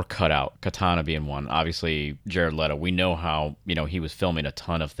clearly were cut out. Katana being one. Obviously, Jared Leto. We know how he was filming a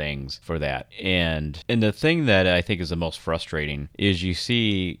ton of things for that, and the thing that I think is the most frustrating is you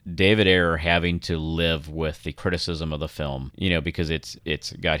see David Ayer having to live with the criticism of the film, because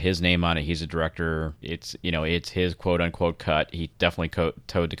it's got his name on it. He's a director. It's his quote unquote cut. He definitely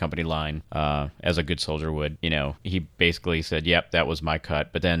towed the company line, as a good soldier would. He basically said, yep, that was my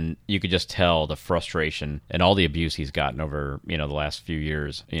cut. But then you could just tell the frustration and all the abuse he's gotten over, the last few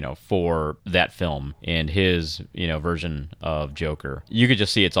years, for that film and his, version of Joker. You could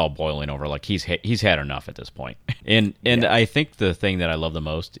just see it's all boiling over. Like he's had enough at this point. And yeah. I think the thing that I love the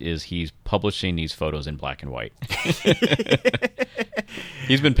most is he's publishing these photos in black and white.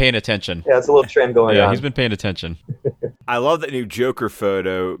 He's been paying attention. Yeah, it's a little trend going on. Yeah, he's been paying attention. I love that new Joker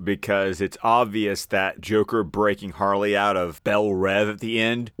photo because it's obvious that Joker breaking Harley out of Belle Rev at the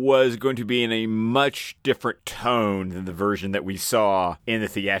end was going to be in a much different tone than the version that we saw in the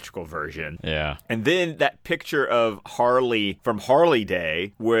theatrical version. Yeah. And then that picture of Harley from Harley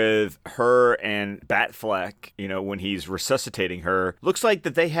Day with her and Batfleck, when he's resuscitating her, looks like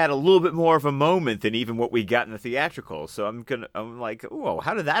that they had a little bit more of a moment than even what we got in the theatrical. So I'm like, whoa,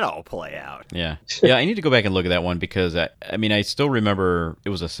 how did that all play out? Yeah. Yeah, I need to go back and look at that one because I still remember it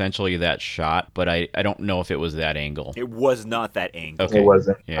was essentially that shot, but I don't know if it was that angle. It was not that angle. Okay. It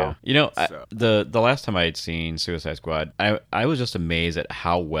wasn't. Yeah. No. The last time I had seen Suicide Squad, I was just amazed at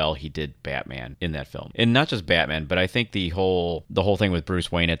how well he did Batman in that film. And not just Batman, but I think the whole thing with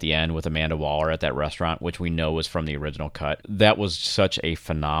Bruce Wayne at the end with Amanda Waller at that restaurant, which we know was from the original cut, that was such a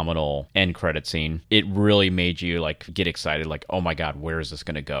phenomenal end credit scene. It really made you get excited, oh my God, where is this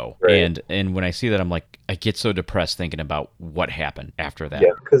going to go? Right. And when I see that, I'm like, I get so depressed thinking about about what happened after that.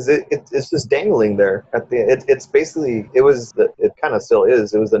 Yeah, because it's just dangling there at the end. It's basically, it kind of still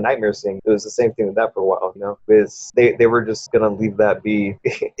is. It was the nightmare scene. It was the same thing with that for a while, you know? They were just going to leave that be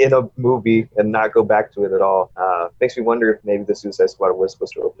in a movie and not go back to it at all. Makes me wonder if maybe the Suicide Squad was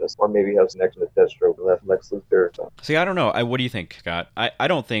supposed to open this, or maybe have some connection to Deathstroke and Lex Luthor or something. See, I don't know. What do you think, Scott? I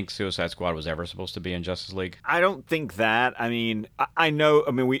don't think Suicide Squad was ever supposed to be in Justice League. I don't think that. I mean, I know.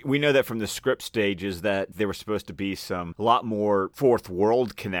 I mean, we know that from the script stages that there were supposed to be a lot more fourth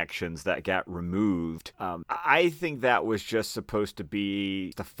world connections that got removed. I think that was just supposed to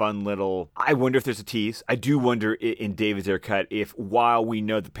be the fun little. I wonder if there's a tease. I do wonder in David's Ayer cut if, while we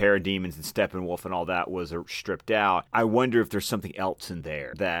know the Parademons and Steppenwolf and all that was stripped out, I wonder if there's something else in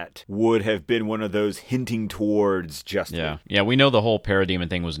there that would have been one of those hinting towards Justice League. Yeah. We know the whole Parademon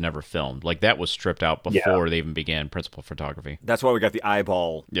thing was never filmed. Like, that was stripped out before they even began principal photography. That's why we got the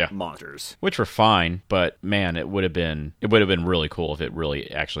eyeball monsters, which were fine. But man, it would have been really cool if it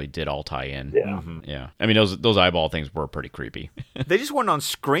really actually did all tie in. Yeah. Mm-hmm. Yeah. I mean, those eyeball things were pretty creepy. They just weren't on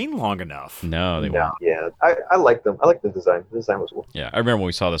screen long enough. No, they weren't. Yeah, I like them. I like the design. The design was cool. Yeah, I remember when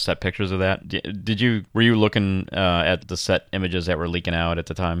we saw the set pictures of that. Were you looking at the set images that were leaking out at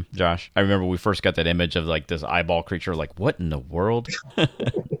the time, Josh? I remember we first got that image of like this eyeball creature. Like, what in the world?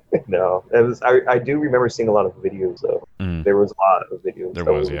 No, it was. I do remember seeing a lot of videos though. There was a lot of videos. There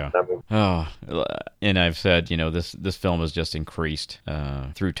was, yeah. Oh, and I've said, this film has just increased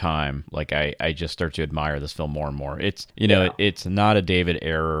through time. Like I just start to admire this film more and more. It's it's not a David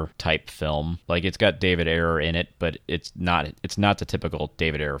Ayer type film. Like, it's got David Ayer in it, but it's not the typical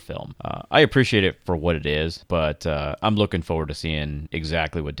David Ayer film. I appreciate it for what it is, but I'm looking forward to seeing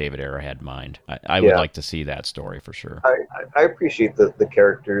exactly what David Ayer had in mind. I would like to see that story for sure. I appreciate the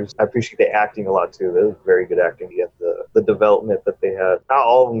characters. I appreciate the acting a lot too. It was very good acting. You get the development that they had. Not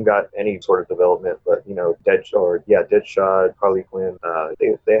all of them got any sort of development, but Deadshot, Harley Quinn,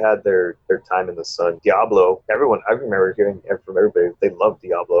 they had their time in the sun. Diablo, I remember hearing from everybody, they loved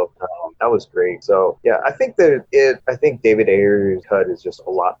Diablo. That was great. So yeah, I think David Ayer's cut is just a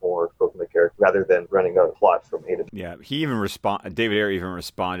lot more from the character rather than running a plot from A to B. Yeah, David Ayer even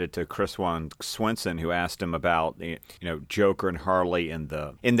responded to Chris Swenson, who asked him about Joker and Harley in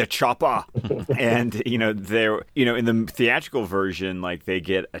the chopper, and they're in the theatrical version, like, they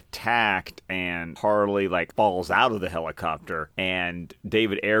get attacked and Harley like falls out of the helicopter, and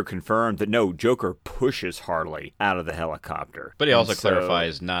David Ayer confirmed that no, Joker pushes Harley out of the helicopter. But he also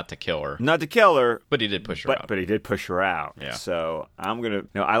clarifies not to kill her. Not to kill her, but he did push her out. But he did push her out. Yeah. So I'm gonna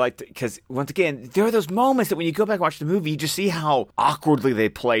I like to, because once again there are those moments that when you go back and watch the movie, you just see how awkwardly they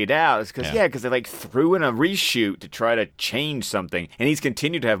played out. It's because they like threw in a reshoot to try to change something, and he's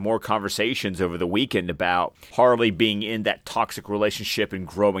continued to have more conversations over the weekend about Harley being in that toxic relationship and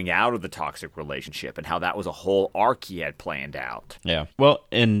growing out of the toxic relationship, and how that was a whole arc he had planned out. Yeah. Well,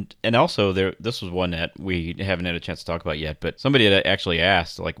 and also this was one that we haven't had a chance to talk about yet, but somebody had actually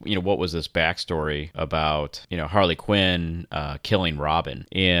asked, like, what was this backstory about, Harley Quinn killing Robin?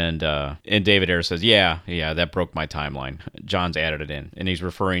 And David Ayer says, yeah, that broke my timeline. John's added it in, and he's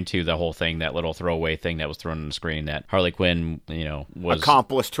referring to the whole thing, that little throwaway thing that was thrown on the screen, that Harley Quinn, was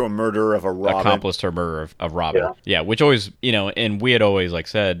accomplice to a murder of a Robin. Accomplice to a murder of Robin. Yeah, which always, and we had always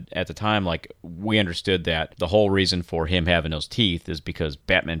said at the time, like, we understood that the whole reason for him having those teeth is because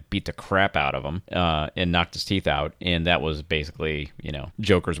Batman beat the crap out of him and knocked his teeth out, and that was basically,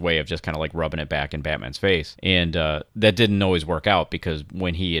 Joker's way of just kind of like rubbing it back in Batman's face. And that didn't always work out, because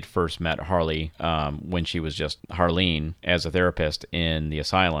when he had first met Harley, when she was just Harleen as a therapist in the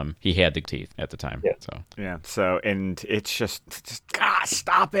asylum, he had the teeth at the time. So and it's just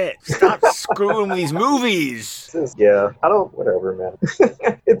stop it. Stop screwing with these movies. Whatever,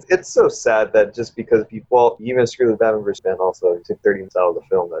 man. It's so sad that just because people, even screw the Batman vs. Superman also took 30 minutes out of the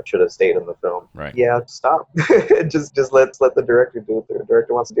film that should have stayed in the film. Right. Yeah, stop. just let the director do what the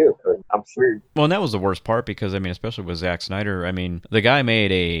director wants to do. I'm free. Well, and that was the worst part, because, especially with Zack Snyder, the guy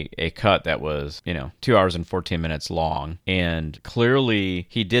made a cut that was, 2 hours and 14 minutes long, and clearly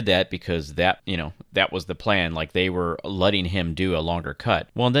he did that because that was the plan. Like, they were letting him do a longer cut.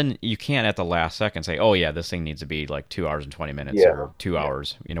 Well, and then you can't at the last second say, oh yeah, this thing needs to be like 2 hours and 20 minutes or 2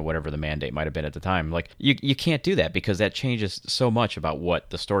 hours, whatever the mandate might have been at the time. Like, you can't do that, because that changes so much about what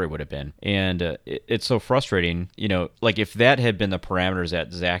the story would have been. And it's so frustrating, like, if that had been the parameters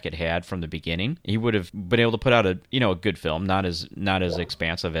that Zack it had from the beginning, he would have been able to put out a good film, not as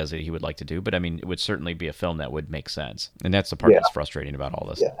expansive as he would like to do, but I mean, it would certainly be a film that would make sense. And that's the part that's frustrating about all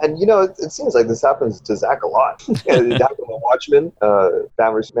this. Yeah, and it seems like this happens to Zach a lot. It happened to Watchmen,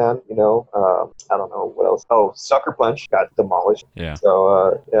 Batman vs. Man, I don't know what else. Oh, Sucker Punch got demolished. Yeah.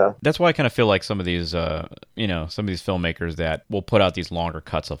 So, yeah. That's why I kind of feel like some of these filmmakers that will put out these longer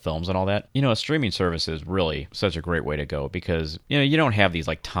cuts of films and all that, a streaming service is really such a great way to go because, you don't have these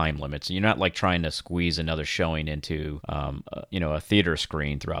like time limits. You're not like trying to squeeze another showing into, a theater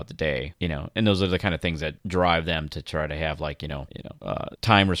screen throughout the day, and those are the kind of things that drive them to try to have like,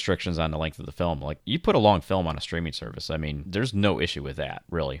 time restrictions on the length of the film. Like you put a long film on a streaming service. I mean, there's no issue with that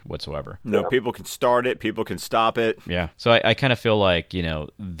really whatsoever. No, people can start it, people can stop it. Yeah. So I kind of feel like,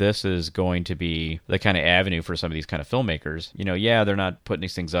 this is going to be the kind of avenue for some of these kind of filmmakers. They're not putting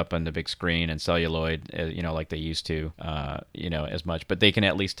these things up on the big screen and celluloid, like they used to, as much, but they can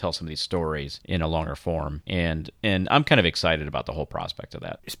at least tell some of these stories in a longer form. And I'm kind of excited about the whole prospect of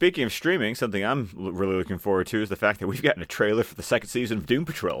that. Speaking of streaming, something I'm really looking forward to is the fact that we've gotten a trailer for the second season of Doom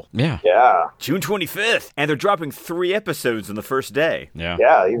Patrol. Yeah. Yeah. June 25th. And they're dropping 3 episodes on the first day. Yeah.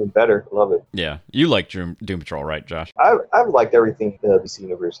 Yeah, even better. Love it. Yeah. You like Doom Patrol, right, Josh? I've liked everything the DC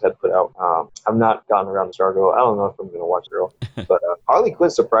Universe had put out. I've not gotten around to Stargirl. I don't know if I'm going to watch Girl. But Harley Quinn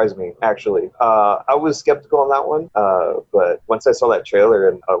surprised me, actually. I was skeptical on that one. But once I saw that trailer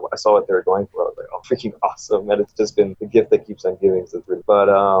and I saw what they were going for, I was like, oh, freaking awesome. And it's just been the gift that keeps on giving. So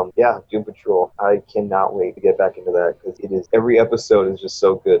but yeah, Doom Patrol. I cannot wait to get back into that because every episode is just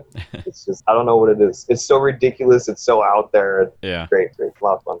so good. It's just, I don't know what it is. It's so ridiculous. It's so out there. Yeah. Great. A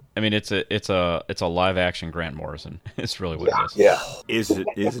lot of fun. I mean, it's a live action Grant Morrison. It's really what it is. Yeah.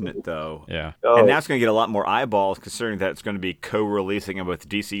 Isn't it though? Yeah. Oh. And now it's going to get a lot more eyeballs considering that it's going to be co-releasing it with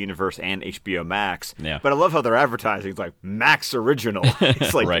DC Universe and HBO Max. Yeah. But I love how they're advertising. It's like Max Original.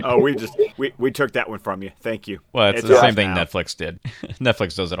 It's like, Right. oh, we took that one from you. Thank you. Well, it's the same thing Netflix did.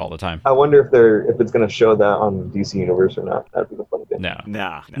 Netflix does it all the time. I wonder if it's going to show that on DC Universe or not. That'd be the fun thing.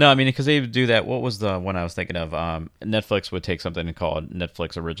 No, I mean, because they would do that. What was the one I was thinking of? Netflix would take something and call it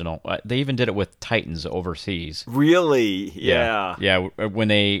Netflix Original. They even did it with Titans overseas. Really? Yeah. Yeah. When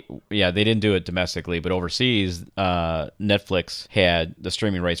they didn't do it domestically, but overseas, Netflix had the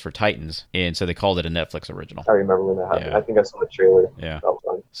streaming rights for Titans, and so they called it a Netflix Original. I remember when that happened. Yeah. I think I saw the trailer. Yeah. That was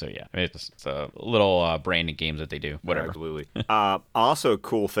fun. So yeah, it's a little branding games that they do. Whatever. Absolutely. Also, a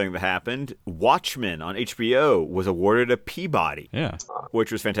cool thing that happened: Watchmen on HBO was awarded a Peabody. Yeah.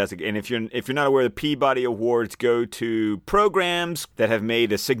 Which was fantastic. And if you're not aware, the Peabody Awards go to programs that have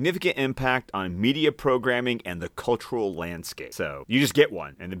made a significant impact on media programming and the cultural landscape. So you just get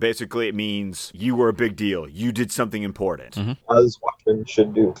one, and then basically it means you were a big deal. You did something important. Mm-hmm. As Watchmen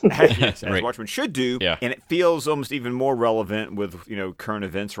should do. Yes, as Right. Watchmen should do. Yeah. And it feels almost even more relevant with current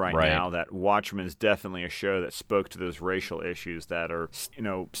events right now. That Watchmen is definitely a show that spoke to those racial issues that are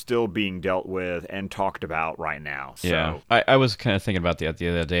still being dealt with and talked about right now. So, yeah, I was kind of thinking about that the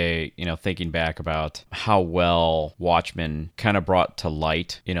other day, thinking back about how well Watchmen kind of brought to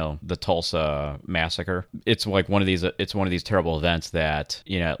light, the Tulsa massacre. It's like one of these terrible events that,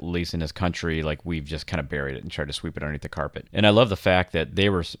 at least in this country, like we've just kind of buried it and tried to sweep it underneath the carpet. And I love the fact that they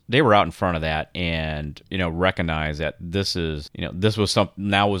were out in front of that and, recognize that this was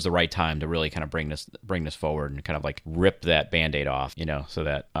the right time to really kind of bring this forward and kind of like rip that Band-Aid off, so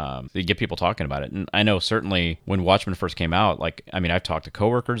that you get people talking about it. And I know certainly when Watchmen first came out, like, I mean, I've talked to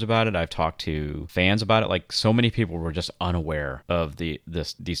coworkers about it. I've talked to fans about it. Like, so many people were just unaware of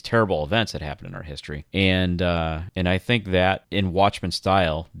these terrible events that happened in our history. And I think that in Watchmen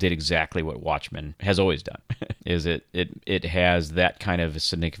style did exactly what Watchmen has always done. Is it has that kind of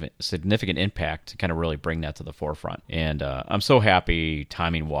significant impact to kind of really bring that to the forefront. And I'm so happy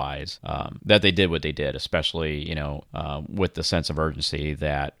timing wise that they did what they did, especially with the sense of urgency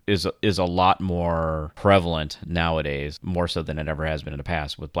that is a lot more prevalent nowadays, more so than it ever has been in the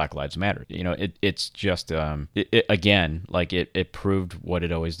past with Black Lives Matter. It's just again, like it proved what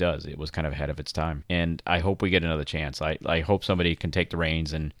it always does. It was kind of ahead of its time, and I hope we get another chance. I hope somebody can take the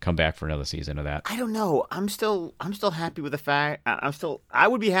reins and come back for another season of that. I don't know. I'm still happy with the fact. I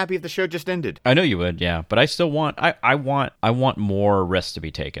would be happy if the show just ended. I know you would, yeah, but I still want. I want more risks to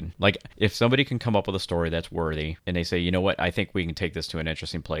be taken. Like, if somebody can come up with a story that's worthy, and they say, you know what, I think we can take this to an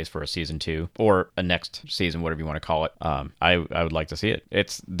interesting place for a season 2 or a next season, whatever you want to call it. I would like to see it.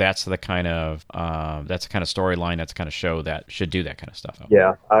 That's the kind of storyline, that's the kind of show that should do that kind of stuff.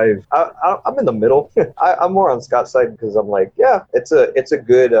 Yeah, I'm in the middle. I'm more on Scott's side because I'm like, yeah, it's a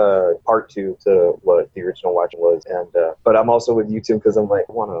good part two to what the original Watchmen was, and but I'm also with you, Tim, because I'm like,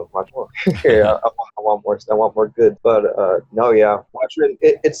 I want to watch more. Yeah, I want more. I want more good. But no, yeah, Watchmen.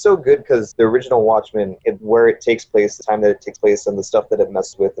 It's so good because the original Watchmen, where it takes place, the time that it takes place, and the stuff that it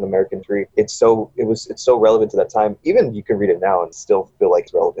messes with in American history, it's so relevant to that time. Even you can read it now and still feel like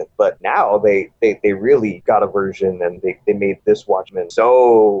it's relevant. But now they really got a version, and they made this Watchmen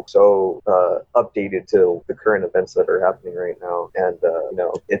so updated to the current events that are happening right now. And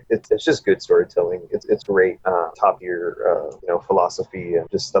it's just good storytelling. It's great, top tier philosophy and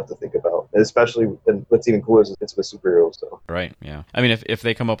just stuff to think about. And especially, and what's even cooler is it's with superheroes. So right, yeah. I mean, if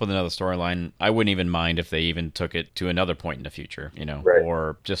they come up with another storyline, I wouldn't even mind if they even took it to another point in the future, right.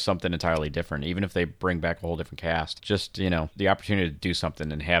 Or just something entirely different. Even if they bring back a whole different cast, just the opportunity to do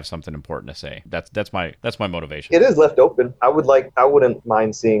something and have something important to say. That's my motivation. It is left open. I wouldn't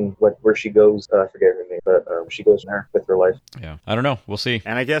mind seeing where she goes. I forget her name, but she goes there with her life. Yeah, I don't know. We'll see.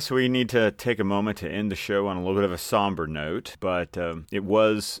 And I guess we need to take a moment to end the show on a little bit of a somber note, but it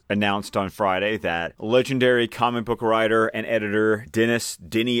was announced on Friday that legendary comic book writer and editor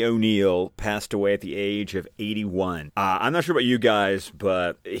Denny O'Neil passed away at the age of 81. I'm not sure about you guys,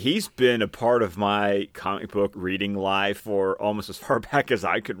 but he's been a part of my comic book reading life for almost as far back as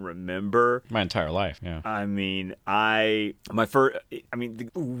I can remember. My entire life, yeah. I mean,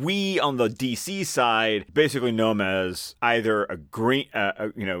 we on the DC side basically know him as either a green,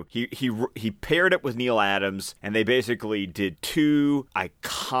 he paired it with Neil Adams, and they basically did two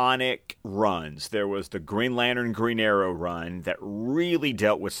iconic runs. There was the Green Lantern, Green Arrow run that really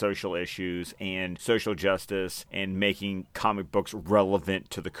dealt with social issues and social justice and making comic books relevant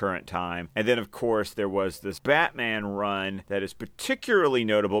to the current time. And then, of course, there was this Batman run that is particularly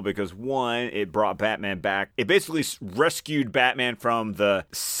notable because, one, it brought Batman back. It basically rescued Batman from the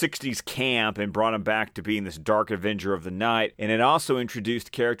 60s camp and brought him back to being this dark avenger of the night. And it also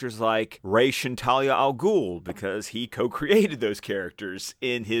introduced characters like Ra's Talia al Ghul because he co-created those characters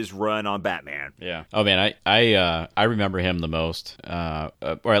in his run on Batman. Yeah. Oh man, I remember him the most, or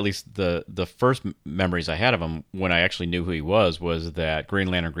at least the first memories I had of him when I actually knew who he was that Green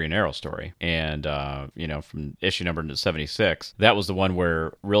Lantern, Green Arrow story. And from issue number 76, that was the one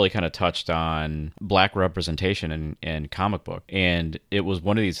where really kind of touched on black representation in comic book. And it was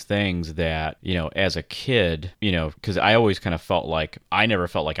one of these things that, as a kid, because I always kind of felt like I never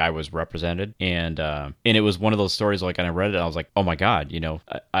felt like I was represented. And it was one of those stories, like, and I read it, and I was like, oh my God,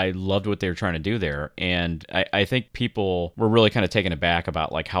 I loved what they were trying to do there. And I think people were really kind of taken aback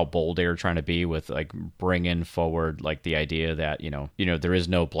about like how bold they were trying to be with like bringing forward like the idea that, there is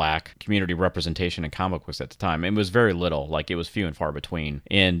no black community representation in comic books at the time. It was very little, like it was few and far between.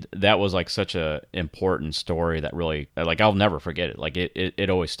 And that was like such a important story that really, like, I'll never forget it. Like it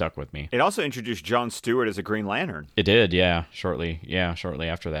always stuck with me. It also introduced John Stewart as a Green Lantern. It did, yeah, shortly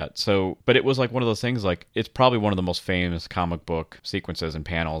after that. So, but it was like one of those things, like it's probably one of the most famous comic book sequences and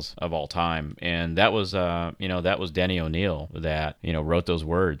panels of all time. And that was, that was Denny O'Neil that, wrote those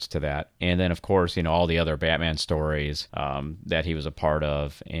words to that. And then of course, all the other Batman stories that he was a part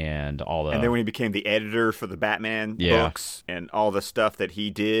of and all the... And then when he became the editor for the Batman books and all the stuff that he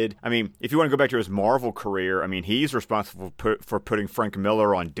did. I mean, if you want to go back to his Marvel career, I mean, he's responsible for putting Frank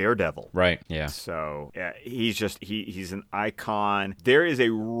Miller on Daredevil. Right, yeah. So he's an icon. There is a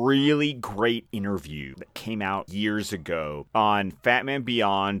really great interview that came out years ago on Fat Man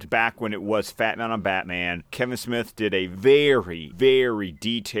Beyond, back when it was Fat Man on Batman. Kevin Smith did a very, very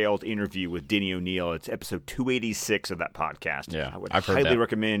detailed interview with Denny O'Neil. It's episode 286 of that podcast. Yeah, I would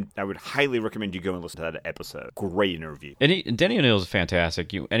highly recommend you go and listen to that episode. Great interview. And Denny O'Neil is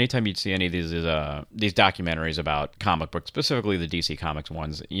fantastic. Anytime you'd see any of these documentaries about comic books, specifically the DC Comics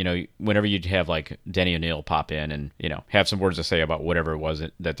ones, whenever you'd have like Denny O'Neil pop in and have some words to say about whatever it was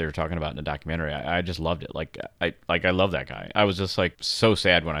that they were talking about in the documentary, I just loved it. I love that guy. I was just like so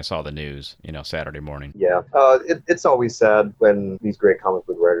sad when I saw the news, Saturday morning. Yeah, it's always sad when these great comic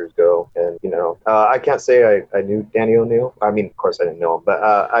book writers go, and I can't say I knew Denny O'Neil. I mean, of course I didn't know him, but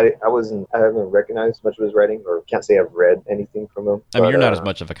I haven't recognized much of his writing, or can't say I've read anything from him. I mean, you're not as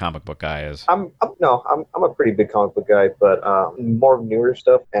much of a comic book guy as I'm a pretty big comic book guy, but more newer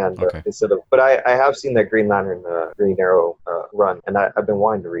stuff. And but I have seen that Green Lantern, Green Arrow run, and I've been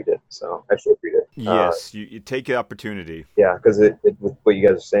wanting to read it, so I should read it. Yes, you take the opportunity. Yeah, because it with what you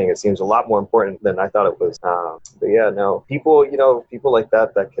guys are saying, it seems a lot more important than I thought it was. But yeah, no, people like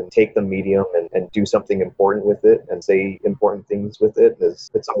that can take the medium and do something important with it and say important things with it.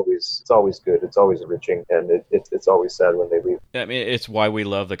 It's always good. It's always enriching, and it's always sad when they leave. I mean, it's why we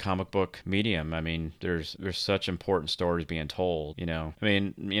love the comic book medium. I mean, there's such important stories being told, you know. I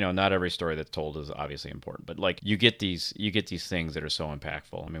mean, you know, not every story that's told is obviously important, but like you get these things that are so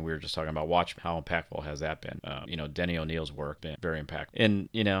impactful. I mean, we were just talking about Watchmen. How impactful has that been? You know, Denny O'Neil's work been very impactful. And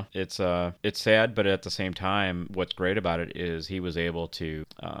you know, it's sad, but at the same time, what's great about it is he was able to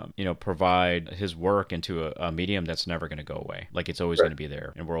you know, provide his work into a medium that's never going to go away. Like it's always going to be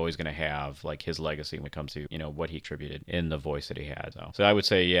there, and we're always going to have like his legacy when it comes to, you know, what he attributed in the voice that he had. So I would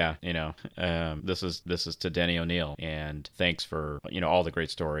say, yeah, you know, this is to Denny O'Neil, and thanks for, you know, all the great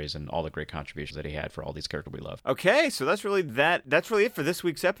stories and all the great contributions that he had for all these characters we love. Okay, so that's really it for this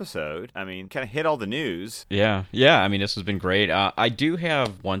week's episode. I mean, kind of hit all the news. Yeah. I mean, this has been great. I do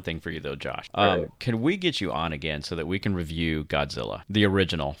have one thing for you though, Josh. Can we get you on again so that we can review Godzilla, the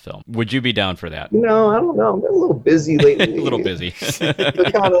original film? Would you be down for that? No, I don't know. I'm a little busy lately. A little busy.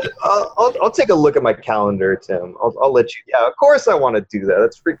 I'll take a look at my calendar, Tim. I'll let you. Yeah, of course I want to do that.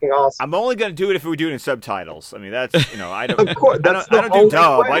 That's freaking awesome. I'm only going to do it if we do it in subtitles. I mean, that's, you know, I don't. Of course, I don't do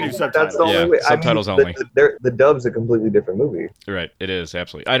dub. I do subtitles. That's the only way. Subtitles only. The dub's a completely different movie. Right, it is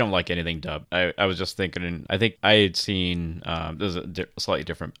absolutely. I don't like anything dubbed. I was just thinking. I think I had seen. This is a slightly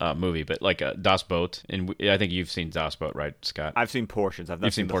different movie, but like Das Boot, and I think you've seen Das Boot, right, Scott? I've seen portions. I've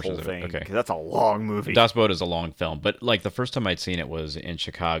not seen the portions whole of it. thing. Okay, because that's a long movie. Das Boot is a long film, but like the first time I'd seen it was in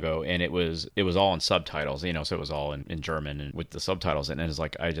Chicago, and it was all in subtitles, you know, so it was all in German and with the subtitles, and it's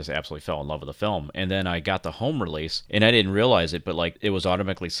like I just absolutely fell in love with the film. And then I got the home release, and I didn't realize it, but like it was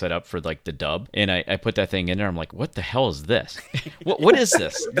automatically set up for like the dub, and I put that thing in there. I'm like, what the hell is this? what is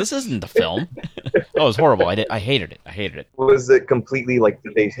this? This isn't the film. Oh, it was horrible. I hated it. Was it completely like,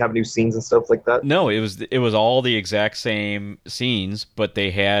 did they have new scenes and stuff like that? No, it was all the exact same scenes, but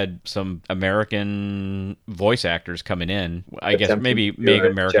they had some American voice actors coming in. I guess maybe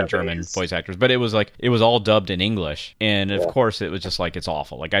American German voice actors, but it was all dubbed in English, and of course it was just like, it's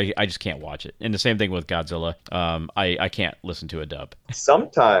awful. Like I just can't watch it. And the same thing with Godzilla. I can't listen to a dub.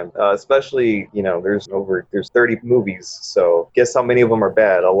 Sometime, especially, you know, there's 30 movies, so guess how many of them are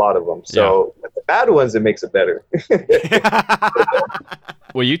bad? A lot of them. So the bad ones, it makes it better.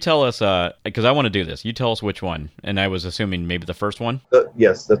 Well, you tell us, because I want to do this. You tell us which one, and I was assuming maybe the first one.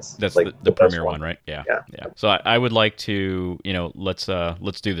 Yes, that's like the premiere one, right? Yeah. So I would like to, you know, let's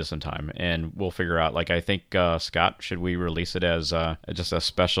do this sometime, and we'll figure out. Like, I think Scott, should we release it as just a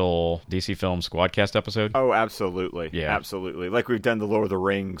special DC Film Squadcast episode? Oh, absolutely. Yeah, absolutely. Like we've done the Lord of the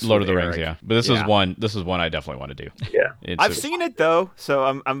Rings. Lord of the Rings, yeah. But this is one. This is one I definitely want to do. Yeah, I've seen it though,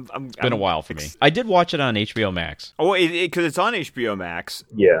 so it's been a while for me. I did watch it on HBO Max. Oh, because it's on HBO Max.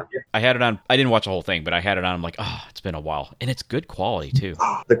 Yeah. I had it on. I didn't watch the whole thing, but I had it on. I'm like, oh, it's been a while, and it's good quality too.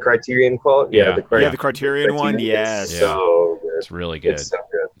 The Criterion quality. Yeah. The Criterion one. Yes. So good. It's really good. It's so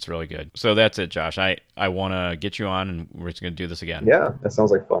good. It's really good. So that's it, Josh. I want to get you on, and we're just going to do this again. Yeah, that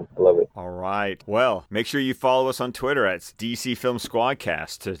sounds like fun. I love it. All right. Well, make sure you follow us on Twitter at DC Film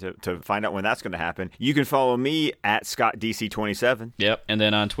Squadcast to find out when that's going to happen. You can follow me at ScottDC27. Yep. And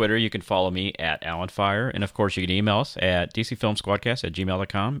then on Twitter, you can follow me at Alan Fire. And of course, you can email us at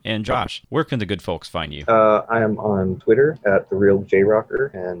dcfilmsquadcast@gmail.com. And Josh, where can the good folks find you? I am on Twitter at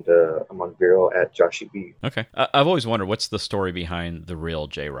TheRealJRocker, and I'm on Vero at Joshy B. Okay. I've always wondered, what's the story behind The Real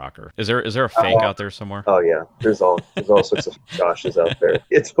J Rocker? Is there a fake out there somewhere? Oh yeah, there's all sorts of Joshes out there.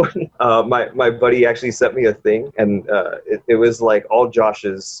 It's funny. My buddy actually sent me a thing, and it was like, all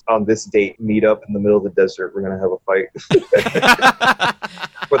Joshes on this date meet up in the middle of the desert. We're gonna have a fight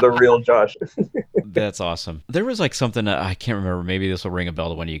for the real Josh. That's awesome. There was like something, I can't remember. Maybe this will ring a bell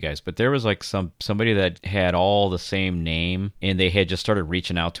to one of you guys, but there was like somebody that had all the same name, and they had just started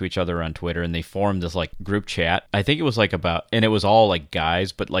reaching out to each other on Twitter, and they formed this like group chat. I think it was like and it was all like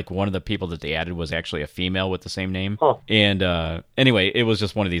guys, but like one of the people that they added was actually a female with the same name. Huh. And anyway, it was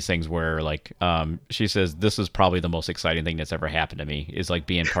just one of these things where like she says, this is probably the most exciting thing that's ever happened to me, is like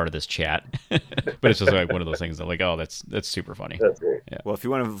being part of this chat. But it's just like one of those things that like, oh, that's super funny. That's great. Yeah. Well, if you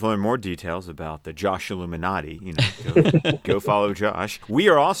want to learn more details about the Josh Illuminati, you know, go follow Josh. We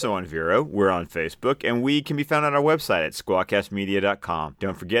are also on Vero. We're on Facebook, and we can be found on our website at squadcastmedia.com.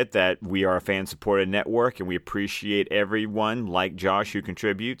 Don't forget that we are a fan-supported network, and we appreciate everyone like Josh who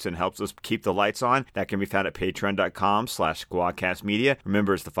contributes and helps us keep the lights on. That can be found at patreon.com/squadcastmedia.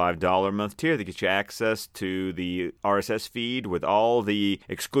 Remember, it's the $5 a month tier that gets you access to the RSS feed with all the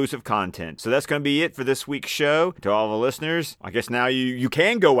exclusive content. So that's going to be it for this week's show. To all the listeners, I guess now you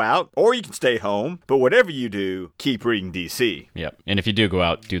can go out, or you can stay home, but whatever you do, keep reading DC. Yep. And if you do go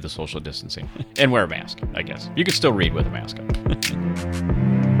out, do the social distancing and wear a mask, I guess. You can still read with a mask on.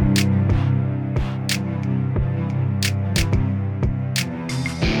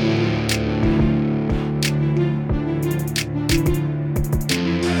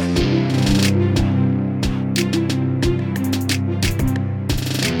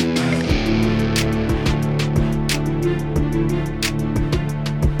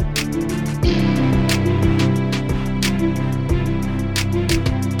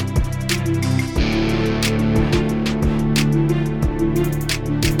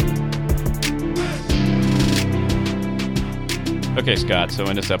 Okay, Scott, so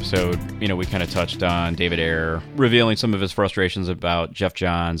in this episode, we kind of touched on David Ayer revealing some of his frustrations about Geoff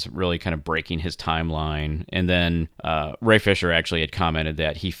Johns really kind of breaking his timeline. And then Ray Fisher actually had commented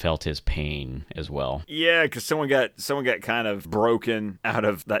that he felt his pain as well. Yeah, because someone got kind of broken out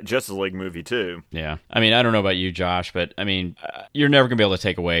of that Justice League movie, too. Yeah. I mean, I don't know about you, Josh, but I mean, you're never going to be able to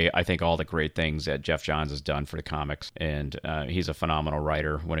take away, I think, all the great things that Geoff Johns has done for the comics. And he's a phenomenal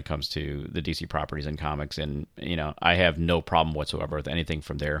writer when it comes to the DC properties and comics. And, I have no problem whatsoever with anything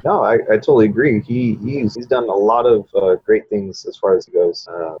from there. No, I totally agree. He's done a lot of great things as far as it goes,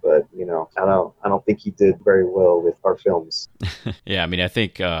 but I don't think he did very well with our films. Yeah, I mean, I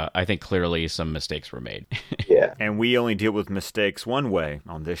think clearly some mistakes were made. Yeah, and we only deal with mistakes one way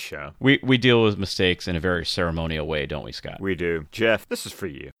on this show. We deal with mistakes in a very ceremonial way, don't we, Scott? We do. Jeff, this is for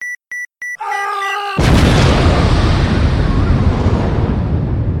you.